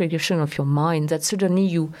has such a reaction of your mind, that suddenly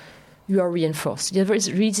you are reinforced.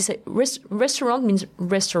 Restaurant means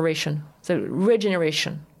restoration, so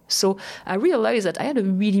regeneration. So I realized that I had a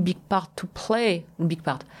really big part to play,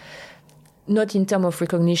 not in terms of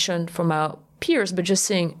recognition from our peers, but just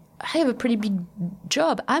saying, I have a pretty big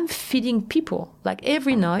job. I'm feeding people. Like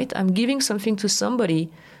every night, I'm giving something to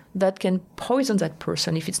somebody that can poison that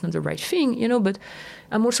person if it's not the right thing, but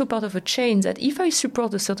I'm also part of a chain that if I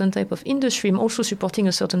support a certain type of industry, I'm also supporting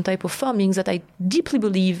a certain type of farming that I deeply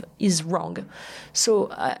believe is wrong.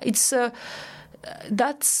 So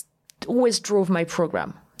that's always drove my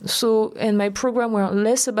program. So, and my program were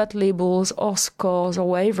less about labels or scores or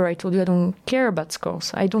whatever. I told you I don't care about scores.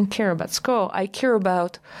 I don't care about score. I care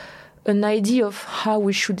about an idea of how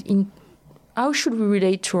we should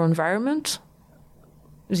relate to our environment,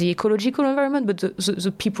 the ecological environment, but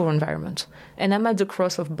the people environment. And I'm at the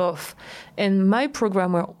cross of both. And my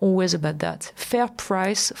program were always about that. Fair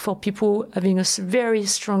price for people having a very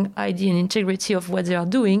strong idea and integrity of what they are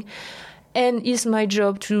doing. And it's my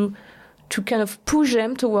job to kind of push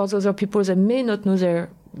them towards other people that may not know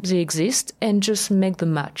they exist, and just make the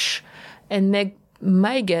match and make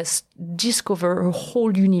my guests discover a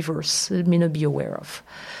whole universe they may not be aware of.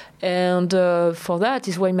 And for that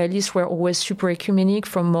is why my lists were always super ecumenic,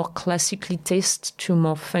 from more classically taste to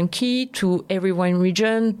more funky, to every wine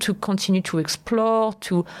region, to continue to explore,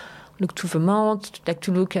 to look to Vermont, like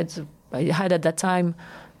to look at, I had at that time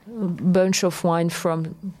a bunch of wine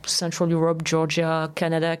from Central Europe, Georgia,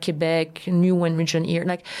 Canada, Quebec, new wine region here.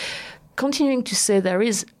 Like continuing to say there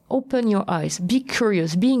is, open your eyes, be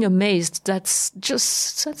curious, being amazed. That's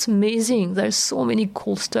amazing. There's so many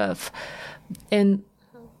cool stuff. And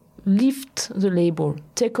lift the label,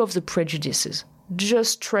 take off the prejudices.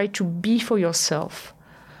 Just try to be for yourself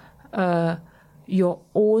your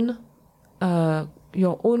own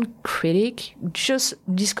critic. Just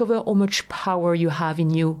discover how much power you have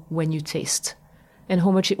in you when you taste, and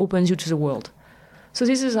how much it opens you to the world. So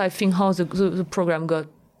this is, I think, how the program got,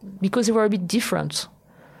 because they were a bit different,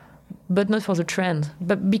 but not for the trend,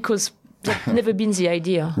 but because that's never been the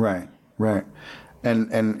idea. Right.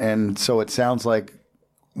 And so it sounds like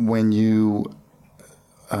when you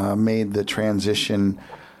made the transition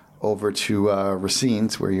over to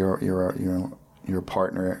Racine's, where you're a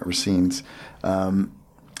partner at Racine's,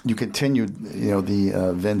 you continued,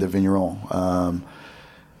 the Vin de Vigneron.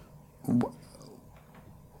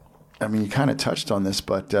 I mean, you kind of touched on this,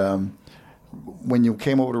 but when you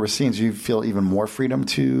came over to Racine's, you feel even more freedom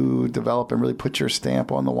to develop and really put your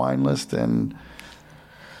stamp on the wine list. And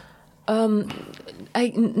I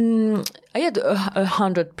had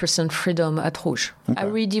 100% freedom at Rouge. Okay. I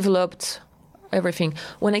redeveloped everything.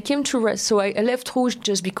 When I came to so I left Rouge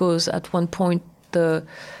just because at one point the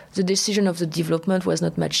decision of the development was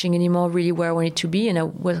not matching anymore really where I wanted to be, and I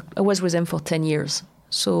was with them for 10 years.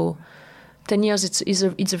 So 10 years,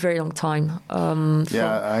 it's a very long time. I've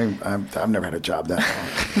never had a job that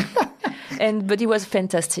long. But it was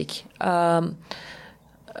fantastic. No,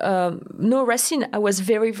 Racine, I was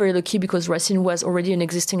very, very lucky because Racine was already an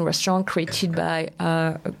existing restaurant created by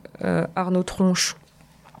Arnaud Tronche,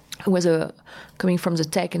 who was coming from the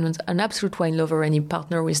tech and was an absolute wine lover, and he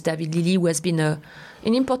partnered with David Lilly, who has been an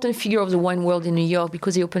important figure of the wine world in New York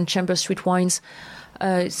because he opened Chambers Street Wines.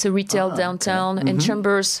 It's a retail downtown, okay. And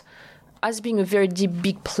Chambers, as being a very deep,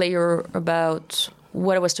 big player about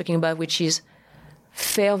what I was talking about, which is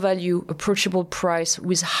fair value, approachable price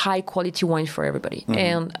with high quality wine for everybody.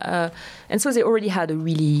 Mm-hmm. And so they already had a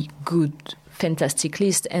really good, fantastic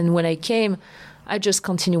list. And when I came, I just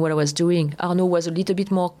continued what I was doing. Arnaud was a little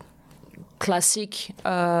bit more classic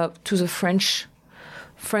to the French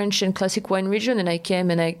and classic wine region. And I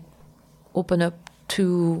came and I opened up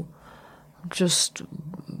to just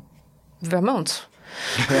Vermont.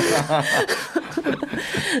 But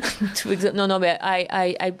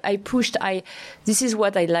I pushed. This is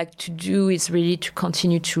what I like to do. Is really to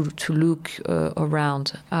continue to look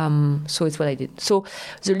around. So it's what I did. So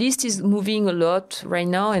the list is moving a lot right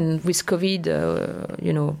now, and with COVID,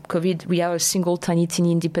 COVID, we are a single tiny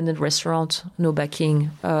independent restaurant, no backing,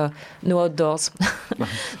 no outdoors,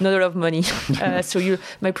 not a lot of money.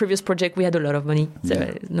 My previous project, we had a lot of money.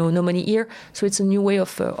 So no money here. So it's a new way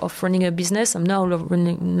of running a business. I'm now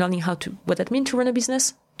learning what that means to run a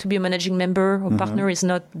business. To be a managing member or partner is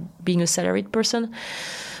not being a salaried person.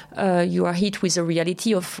 You are hit with the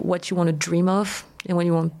reality of what you want to dream of, and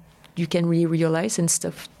when you can really realize, and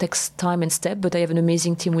stuff takes time and step. But I have an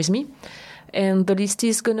amazing team with me, and the list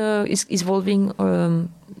is evolving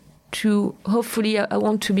to hopefully. I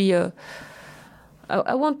want to be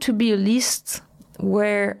a list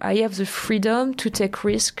where I have the freedom to take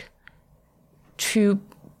risk, to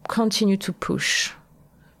continue to push.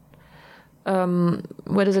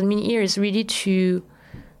 What does that mean here is really to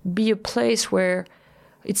be a place where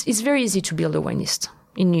it's very easy to build a wine list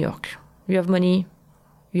in New York. You have money,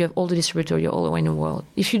 you have all the distributors, you have all the wine in the world.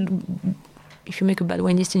 If you make a bad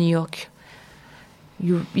wine list in New York,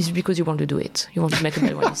 it's because you want to do it. You want to make a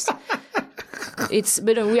bad wine list.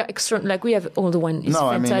 But we are extra. Like we have all the wine. It's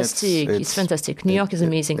fantastic. It's fantastic. New York is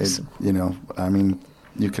amazing.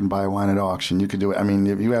 You can buy wine at auction. You can do it. I mean,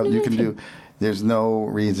 you can do. There's no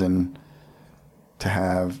reason to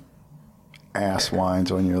have ass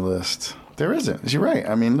wines on your list. There isn't. You're right.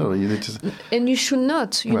 I mean, literally, you just. And you should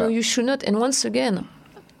not. You should not. And once again,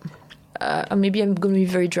 maybe I'm going to be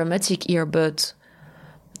very dramatic here, but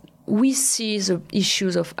we see the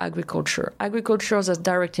issues of agriculture. Agriculture has a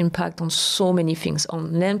direct impact on so many things,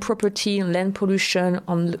 on land property, on land pollution,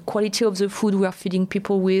 on the quality of the food we are feeding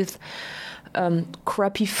people with,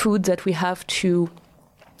 crappy food that we have to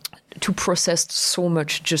process so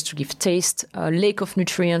much just to give taste, lack of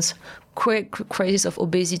nutrients, crisis of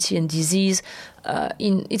obesity and disease.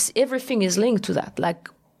 Everything is linked to that, like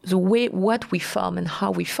the way what we farm and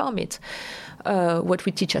how we farm it, what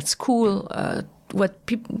we teach at school, what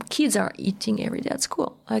kids are eating every day at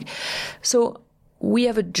school. So we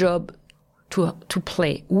have a job to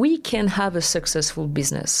play. We can have a successful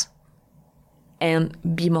business and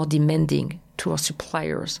be more demanding to our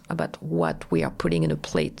suppliers about what we are putting in a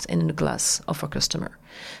plate and in a glass of our customer.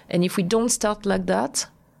 And if we don't start like that,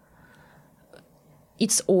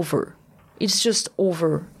 it's over. It's just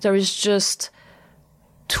over. There is just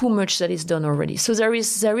too much that is done already. So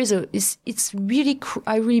it's really,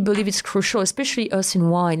 I really believe it's crucial, especially us in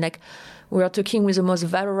wine. Like, we are talking with the most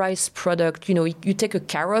valorized product. You take a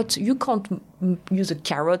carrot. You can't use a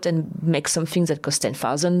carrot and make something that costs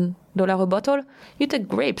 $10,000 a bottle. You take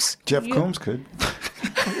grapes. Jeff Combs could.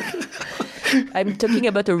 I'm talking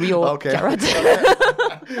about a real carrot.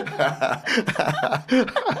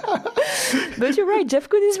 But you're right, Jeff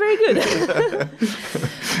Combs is very good.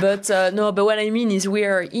 But what I mean is we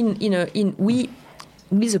are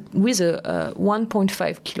with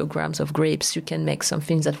 1.5 kilograms of grapes, you can make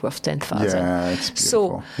something that's worth 10,000. Yeah, it's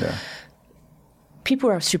beautiful. So people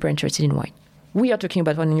are super interested in wine. We are talking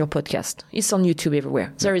about wine in your podcast. It's on YouTube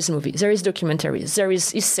everywhere. There is movies, there is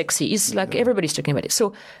documentaries, it's sexy. It's like everybody's talking about it.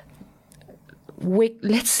 So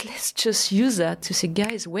let's just use that to say,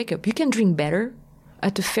 guys, wake up. You can drink better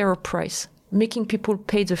at a fairer price, making people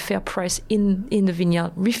pay the fair price in the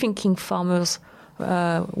vineyard, rethinking farmers,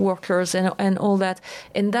 workers, and all that.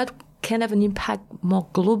 And that can have an impact more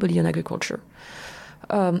globally on agriculture.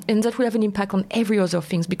 And that will have an impact on every other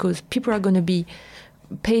things, because people are going to be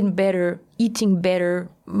paid better, eating better,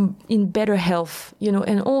 in better health,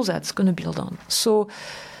 and all that's going to build on. So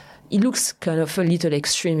it looks kind of a little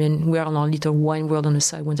extreme, and we are on our little wine world on the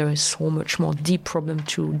side when there is so much more deep problem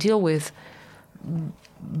to deal with.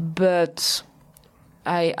 But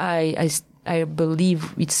I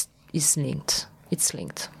believe it's linked. It's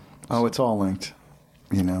linked. Oh, it's all linked.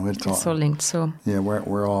 It's all linked. So yeah,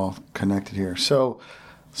 we're all connected here. So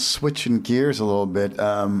switching gears a little bit,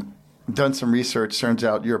 done some research. Turns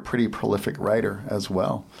out you're a pretty prolific writer as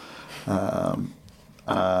well.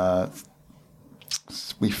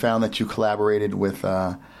 We found that you collaborated with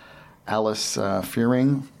Alice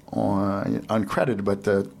Fearing on uncredited, but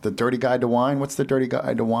the Dirty Guide to Wine. What's the Dirty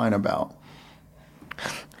Guide to Wine about?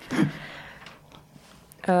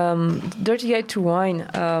 Dirty Guide to Wine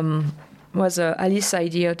was Alice's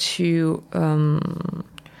idea to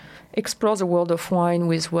explore the world of wine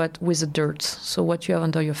with the dirt, so what you have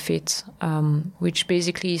under your feet, which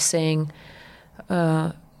basically is saying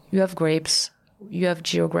you have grapes, you have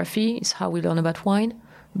geography, is how we learn about wine,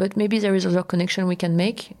 but maybe there is other connection we can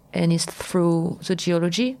make, and it's through the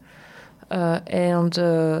geology, and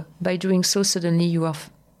by doing so, suddenly you are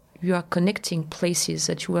connecting places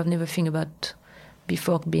that you have never think about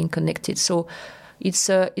before being connected. So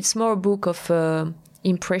it's more a book of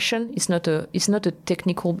impression. It's not a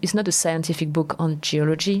technical. It's not a scientific book on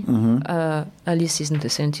geology. Mm-hmm. Alice isn't a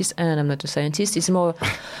scientist, and I'm not a scientist. It's more.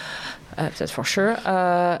 That's for sure.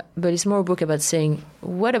 But it's more a book about saying,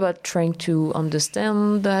 what about trying to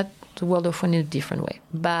understand that the world of wine in a different way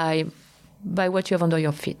by what you have under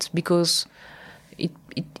your feet, because it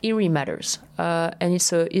really matters. And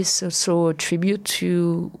it's also a tribute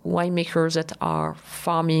to winemakers that are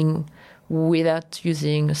farming without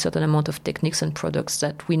using a certain amount of techniques and products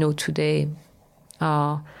that we know today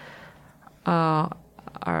are a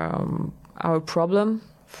problem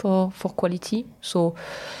for quality. So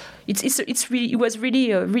it was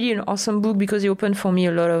really an awesome book, because it opened for me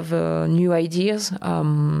a lot of new ideas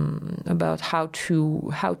about how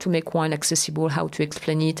to make wine accessible, how to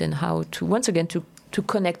explain it, and how to once again to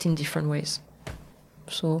connect in different ways.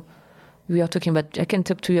 So we are talking about. I can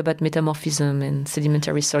talk to you about metamorphism and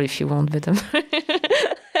sedimentary soil if you want, but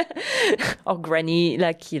or granite,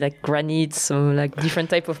 like granite, so like different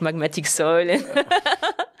type of magmatic soil, and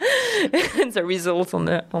the result on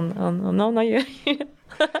no.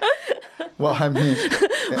 Well, I mean,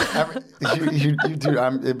 you do.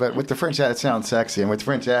 But with the French accent, it sounds sexy, and with the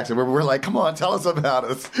French accent, we're like, come on, tell us about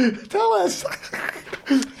us. Tell us.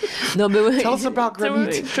 No, but tell us about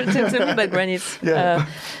granite. Tell me about granite. Yeah.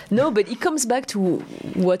 No, but it comes back to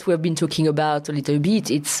what we've been talking about a little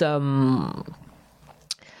bit. It's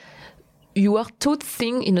you are taught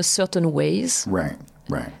things in a certain ways, right,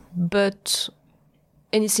 but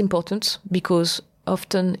and it's important because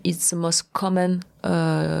often it's the most common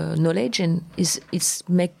knowledge, and it's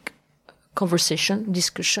make conversation,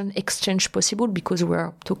 discussion, exchange possible because we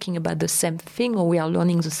are talking about the same thing or we are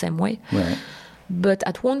learning the same way. Right. But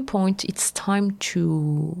at one point, it's time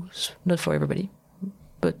to, not for everybody,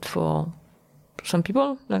 but for some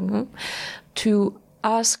people, to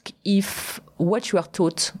ask if what you are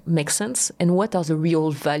taught makes sense and what are the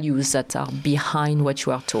real values that are behind what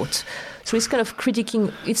you are taught. So it's kind of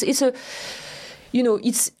critiquing. It's a,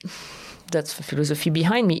 that's the philosophy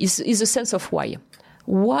behind me. Is a sense of why.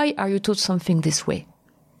 Why are you taught something this way?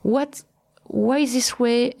 Why is this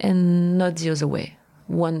way and not the other way?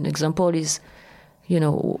 One example is,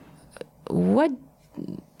 what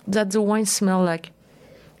does the wine smell like?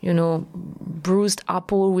 Bruised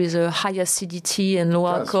apple with a high acidity and low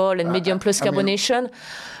alcohol and medium plus carbonation.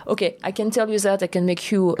 Okay, I can tell you that. I can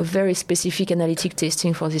make you a very specific analytic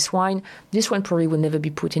tasting for this wine. This one probably will never be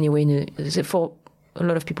put anyway. For a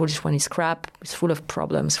lot of people, this wine is crap. It's full of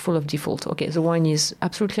problems, full of default. Okay, the wine is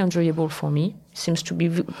absolutely enjoyable for me. Seems to be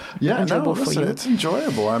enjoyable for you. It's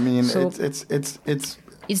enjoyable. I mean, so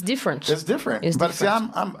it's different. It's different. It's but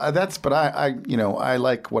different. I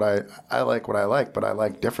like what I like, but I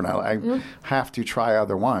like different. I have to try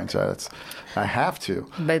other wines. I have to.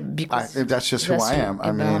 But because that's just who I am.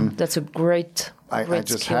 I mean, that's a great I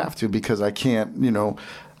just skill. have to because I can't,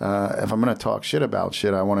 if I'm going to talk shit about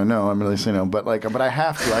shit, I want to know. I'm really, but I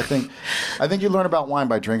have to. I think you learn about wine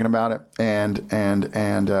by drinking about it, and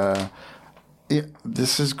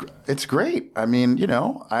it's great. I mean,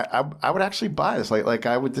 I would actually buy this. Like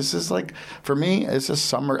I would. This is like for me. It's just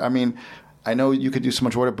summer. I mean, I know you could do so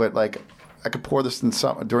much water, but like I could pour this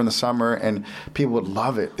during the summer, and people would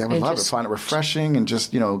love it. They would love it, find it refreshing, and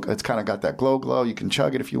just it's kind of got that glow. You can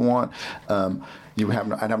chug it if you want.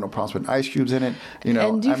 I'd have no problems with ice cubes in it.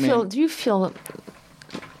 And do you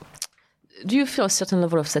feel a certain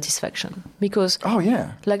level of satisfaction? Because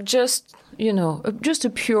like just a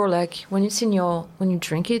pure, like when you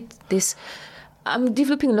drink it, I'm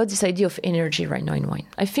developing a lot this idea of energy right now in wine.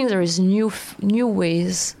 I think there is new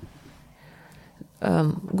ways.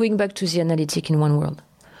 Going back to the analytic in one world,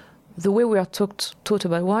 the way we are taught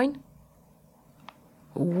about wine.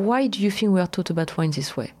 Why do you think we are taught about wine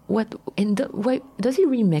this way? Why does it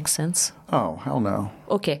really make sense? Oh, hell no.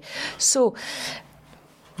 Okay, so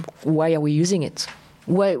why are we using it?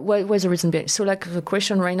 What's the reason behind it? So, like, the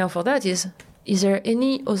question right now for that is there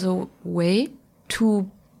any other way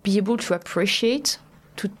to be able to appreciate,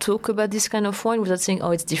 to talk about this kind of wine without saying,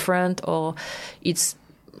 oh, it's different, or it's,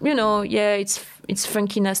 it's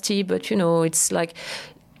funky, nasty, but, it's like...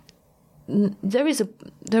 There is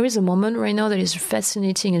a moment right now that is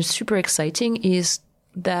fascinating and super exciting, is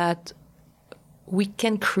that we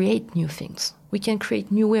can create new things. We can create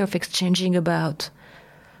new way of exchanging about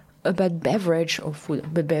beverage or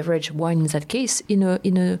food, but beverage, wine in that case, in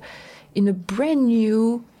a brand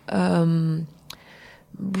new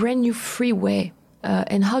free way.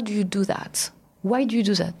 And how do you do that? Why do you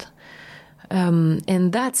do that?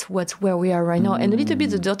 And that's where we are right now. And a little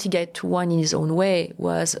bit the dirty guide to wine in his own way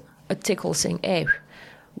was a tickle saying, hey,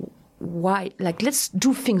 why? Like, let's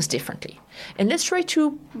do things differently. And let's try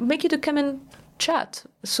to make it a common chat.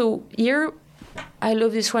 So here, I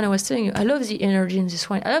love this wine. I was telling you, I love the energy in this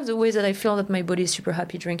wine. I love the way that I feel that my body is super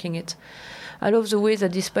happy drinking it. I love the way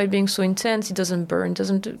that despite being so intense, it doesn't burn,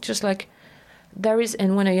 just like there is.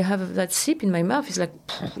 And when I have that sip in my mouth, it's like,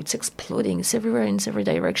 it's exploding. It's everywhere in every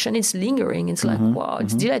direction. It's lingering. It's like, wow,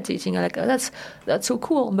 it's dilating. I like, oh, that's so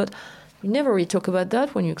cool. But you never really talk about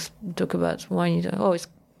that when you talk about wine. It's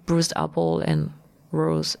bruised apple and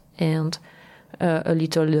rose and a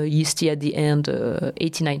little yeasty at the end,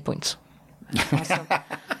 89 points. Awesome.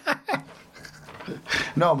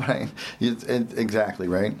 No, but exactly,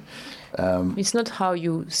 right? It's not how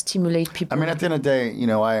you stimulate people. I mean, at the end of the day,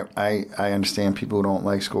 I understand people who don't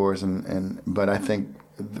like scores, but I think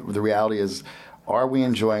the reality is, are we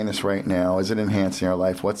enjoying this right now? Is it enhancing our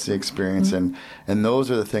life? What's the experience? And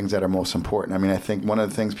those are the things that are most important. I mean, I think one of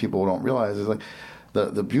the things people don't realize is like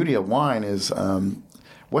the beauty of wine is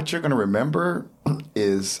what you're going to remember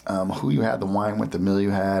is who you had the wine with, the meal you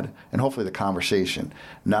had, and hopefully the conversation.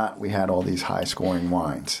 Not we had all these high-scoring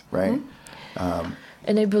wines, right?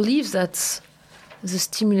 And I believe that the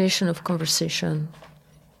stimulation of conversation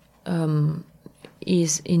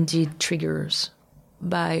is indeed triggers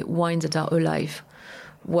by wines that are alive.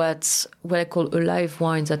 What I call alive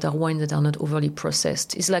wines, that are wines that are not overly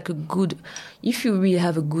processed. It's like if you really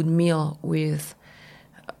have a good meal with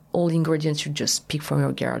all ingredients you just pick from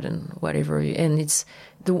your garden, whatever, and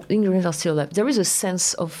the ingredients are still alive. There is a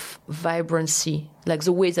sense of vibrancy, like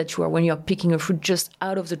the way that you are when you are picking a fruit just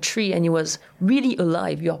out of the tree and it was really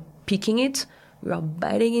alive. You are picking it, you are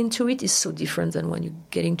biting into it. It's so different than when you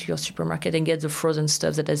get into your supermarket and get the frozen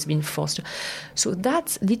stuff that has been forced. So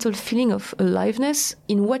that little feeling of aliveness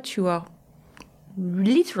in what you are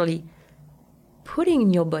literally putting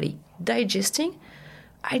in your body, digesting,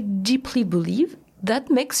 I deeply believe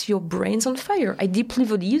that makes your brains on fire. I deeply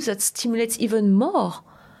believe that stimulates even more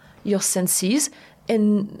your senses,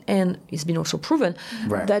 and it's been also proven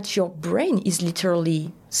that your brain is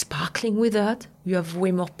literally sparkling with that. You have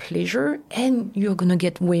way more pleasure, and you're gonna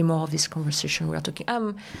get way more of this conversation we are talking.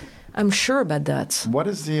 I'm sure about that. What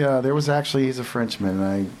is the? There was actually, he's a Frenchman,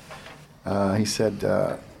 and he said,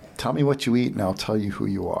 "Tell me what you eat, and I'll tell you who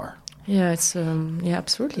you are." Yeah, it's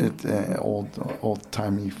absolutely. It's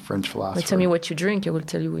old-timey French philosopher. Tell me what you drink, I will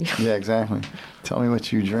tell you. Yeah, exactly. Tell me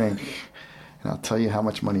what you drink, and I'll tell you how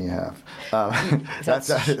much money you have.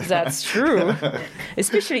 That's true.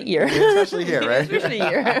 Especially here. Especially here, right? Especially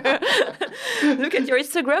here. Look at your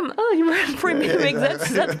Instagram. Oh, you were premiuming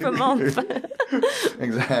that per month.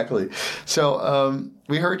 Exactly. So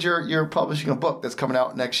we heard you're publishing a book that's coming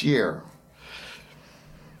out next year.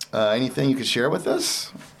 Anything you could share with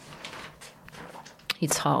us?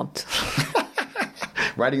 It's hard.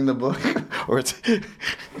 Writing the book? Or it's...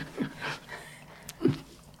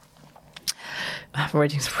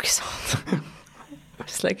 Writing the book is hard.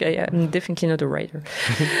 It's like I'm definitely not a writer.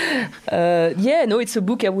 It's a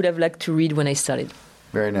book I would have liked to read when I started.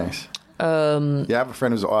 Very nice. I have a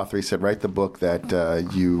friend who's an author. He said, write the book that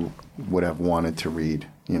you would have wanted to read,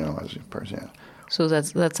 as a person. Yeah. So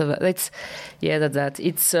that's that.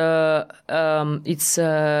 It's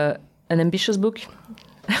an ambitious book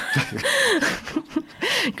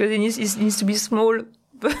because it needs to be small.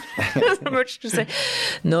 But there's not much to say.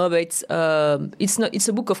 No, but it's not. It's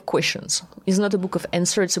a book of questions. It's not a book of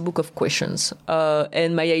answers. It's a book of questions.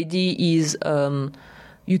 And my idea is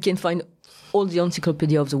you can find all the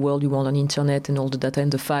encyclopedia of the world you want on the internet and all the data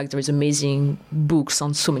and the facts. There is amazing books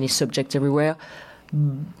on so many subjects everywhere.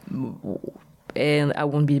 And I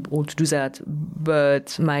won't be able to do that.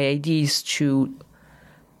 But my idea is to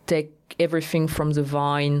take everything from the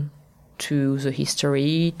vine to the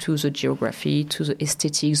history, to the geography, to the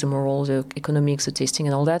aesthetics, the morals, the economics, the tasting,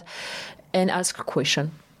 and all that, and ask a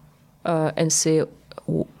question and say,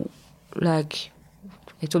 like,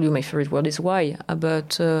 I told you my favorite word is why,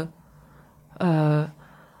 but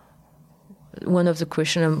one of the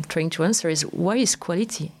questions I'm trying to answer is, why is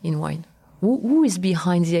quality in wine? Who is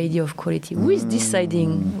behind the idea of quality? Who is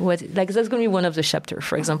deciding what? Like, that's going to be one of the chapters,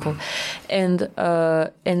 for example, and I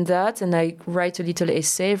write a little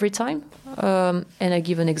essay every time, and I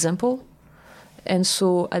give an example, and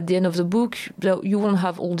so at the end of the book, you won't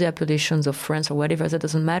have all the appellations of France or whatever. That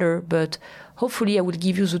doesn't matter, but hopefully, I will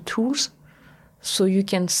give you the tools so you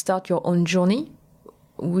can start your own journey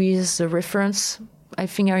with the reference I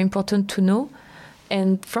think are important to know.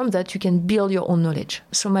 And from that, you can build your own knowledge.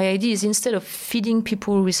 So my idea is, instead of feeding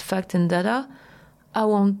people with fact and data, I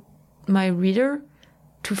want my reader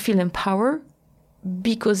to feel empowered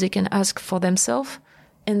because they can ask for themselves,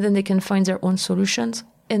 and then they can find their own solutions,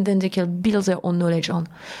 and then they can build their own knowledge on.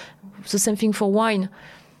 The same thing for wine.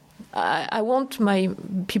 I want my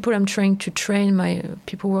people I'm trying to train, my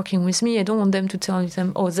people working with me, I don't want them to tell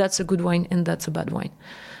them, oh, that's a good wine and that's a bad wine.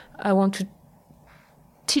 I want to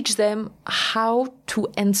teach them how to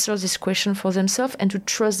answer this question for themselves and to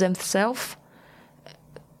trust themselves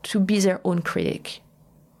to be their own critic.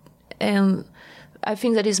 And I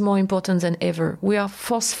think that is more important than ever. We are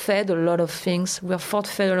force-fed a lot of things. We are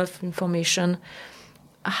force-fed a lot of information.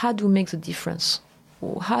 How do we make the difference?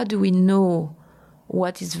 How do we know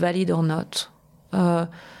what is valid or not?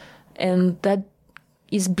 And that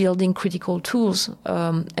is building critical tools.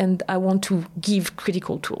 And I want to give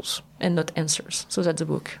critical tools and not answers. So that's the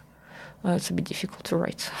book. It's a bit difficult to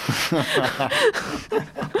write.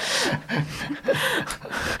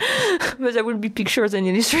 But there will be pictures and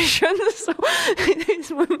illustrations. So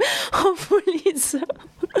hopefully it's...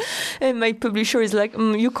 and my publisher is like,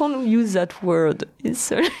 you can't use that word.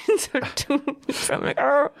 It's a too... I'm like,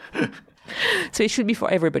 oh. So it should be for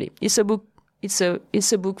everybody. It's a book. It's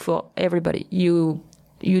a book for everybody. You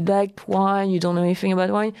like wine, you don't know anything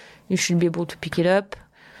about wine, you should be able to pick it up,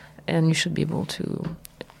 and you should be able to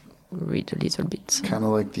read a little bit. Kind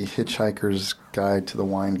of like the Hitchhiker's Guide to the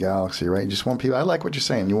Wine Galaxy, right? You just want people, I like what you're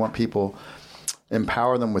saying, you want people,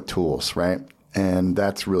 empower them with tools, right? And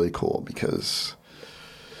that's really cool because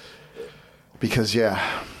yeah,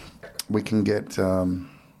 we can get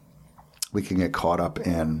we can get caught up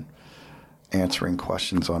in answering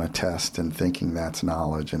questions on a test and thinking that's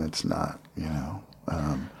knowledge, and it's not, you know.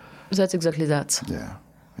 That's exactly that. Yeah.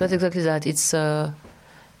 That's exactly that. It's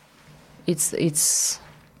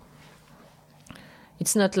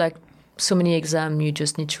not like so many exams you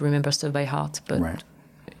just need to remember stuff by heart. But right.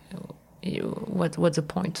 What's the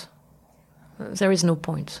point? There is no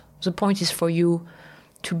point. The point is for you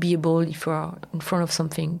to be able, if you are in front of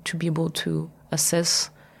something, to be able to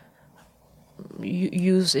assess,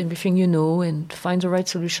 use everything you know, and find the right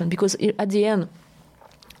solution. Because at the end,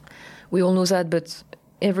 we all know that, but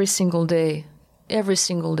every single day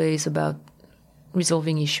is about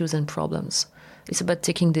resolving issues and problems. It's about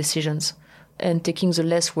taking decisions and taking the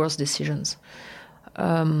less worse decisions.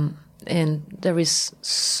 And there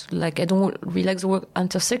is, like, I don't really like the word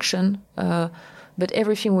intersection, but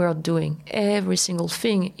everything we are doing, every single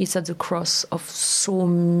thing is at the cross of so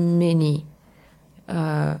many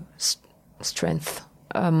strengths,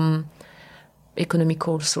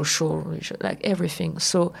 economical, social, like everything.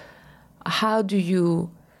 So how do you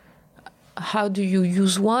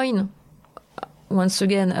use wine, once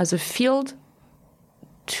again, as a field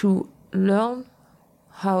to learn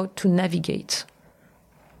how to navigate,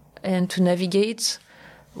 and to navigate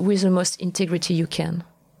with the most integrity you can,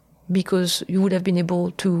 because you would have been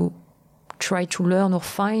able to try to learn or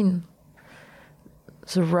find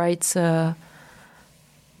the right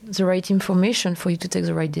information for you to take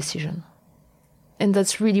the right decision. And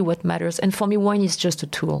that's really what matters. And for me, wine is just a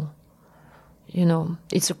tool. You know,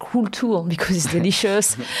 it's a cool tool because it's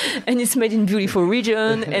delicious and it's made in beautiful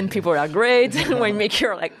region and people are great.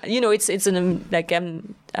 Winemaker, like, you know,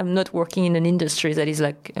 I'm not working in an industry that is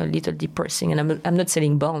like a little depressing, and I'm not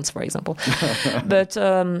selling bonds, for example. but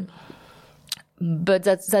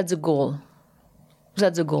that's the goal.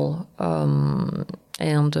 That's the goal. And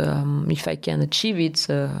if I can achieve it,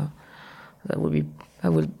 I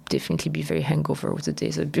will definitely be very hangover with the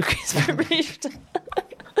days the book is published.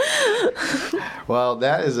 Well,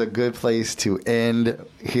 that is a good place to end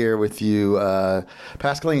here with you.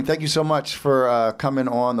 Pascaline, thank you so much for coming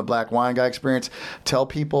on the Black Wine Guy Experience. Tell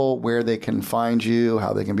people where they can find you,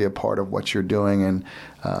 how they can be a part of what you're doing, and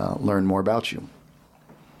learn more about you.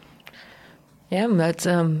 Yeah,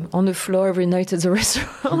 I'm on the floor every night at the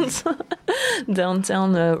restaurant.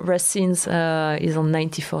 Downtown Racines is on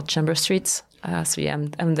 94 Chambers Street. So yeah,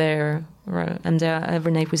 I'm there. I'm there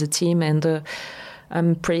every night with the team, and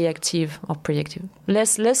I'm pretty active,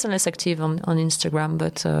 less and less active on Instagram.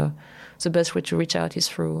 But the best way to reach out is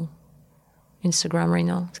through Instagram right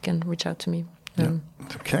now. You can reach out to me.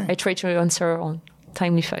 Okay. I try to answer on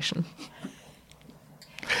timely fashion.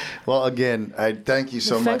 Well, again, I thank you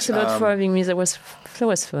so much. Thanks a lot for having me. That was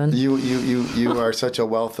fun. You are such a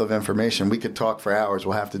wealth of information. We could talk for hours.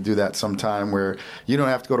 We'll have to do that sometime where you don't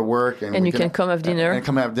have to go to work, and you can come have dinner. And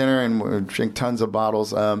come have dinner and drink tons of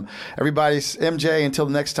bottles. Everybody's MJ. Until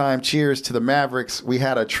next time, cheers to the Mavericks. We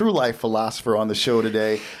had a true life philosopher on the show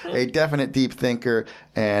today, a definite deep thinker,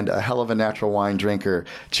 and a hell of a natural wine drinker.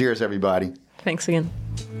 Cheers, everybody. Thanks again.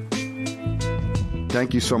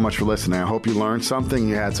 Thank you so much for listening. I hope you learned something.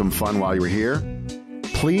 You had some fun while you were here.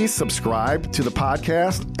 Please subscribe to the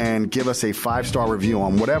podcast and give us a 5-star review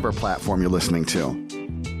on whatever platform you're listening to.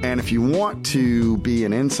 And if you want to be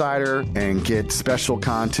an insider and get special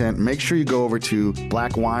content, make sure you go over to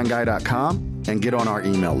blackwineguy.com and get on our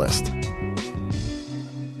email list.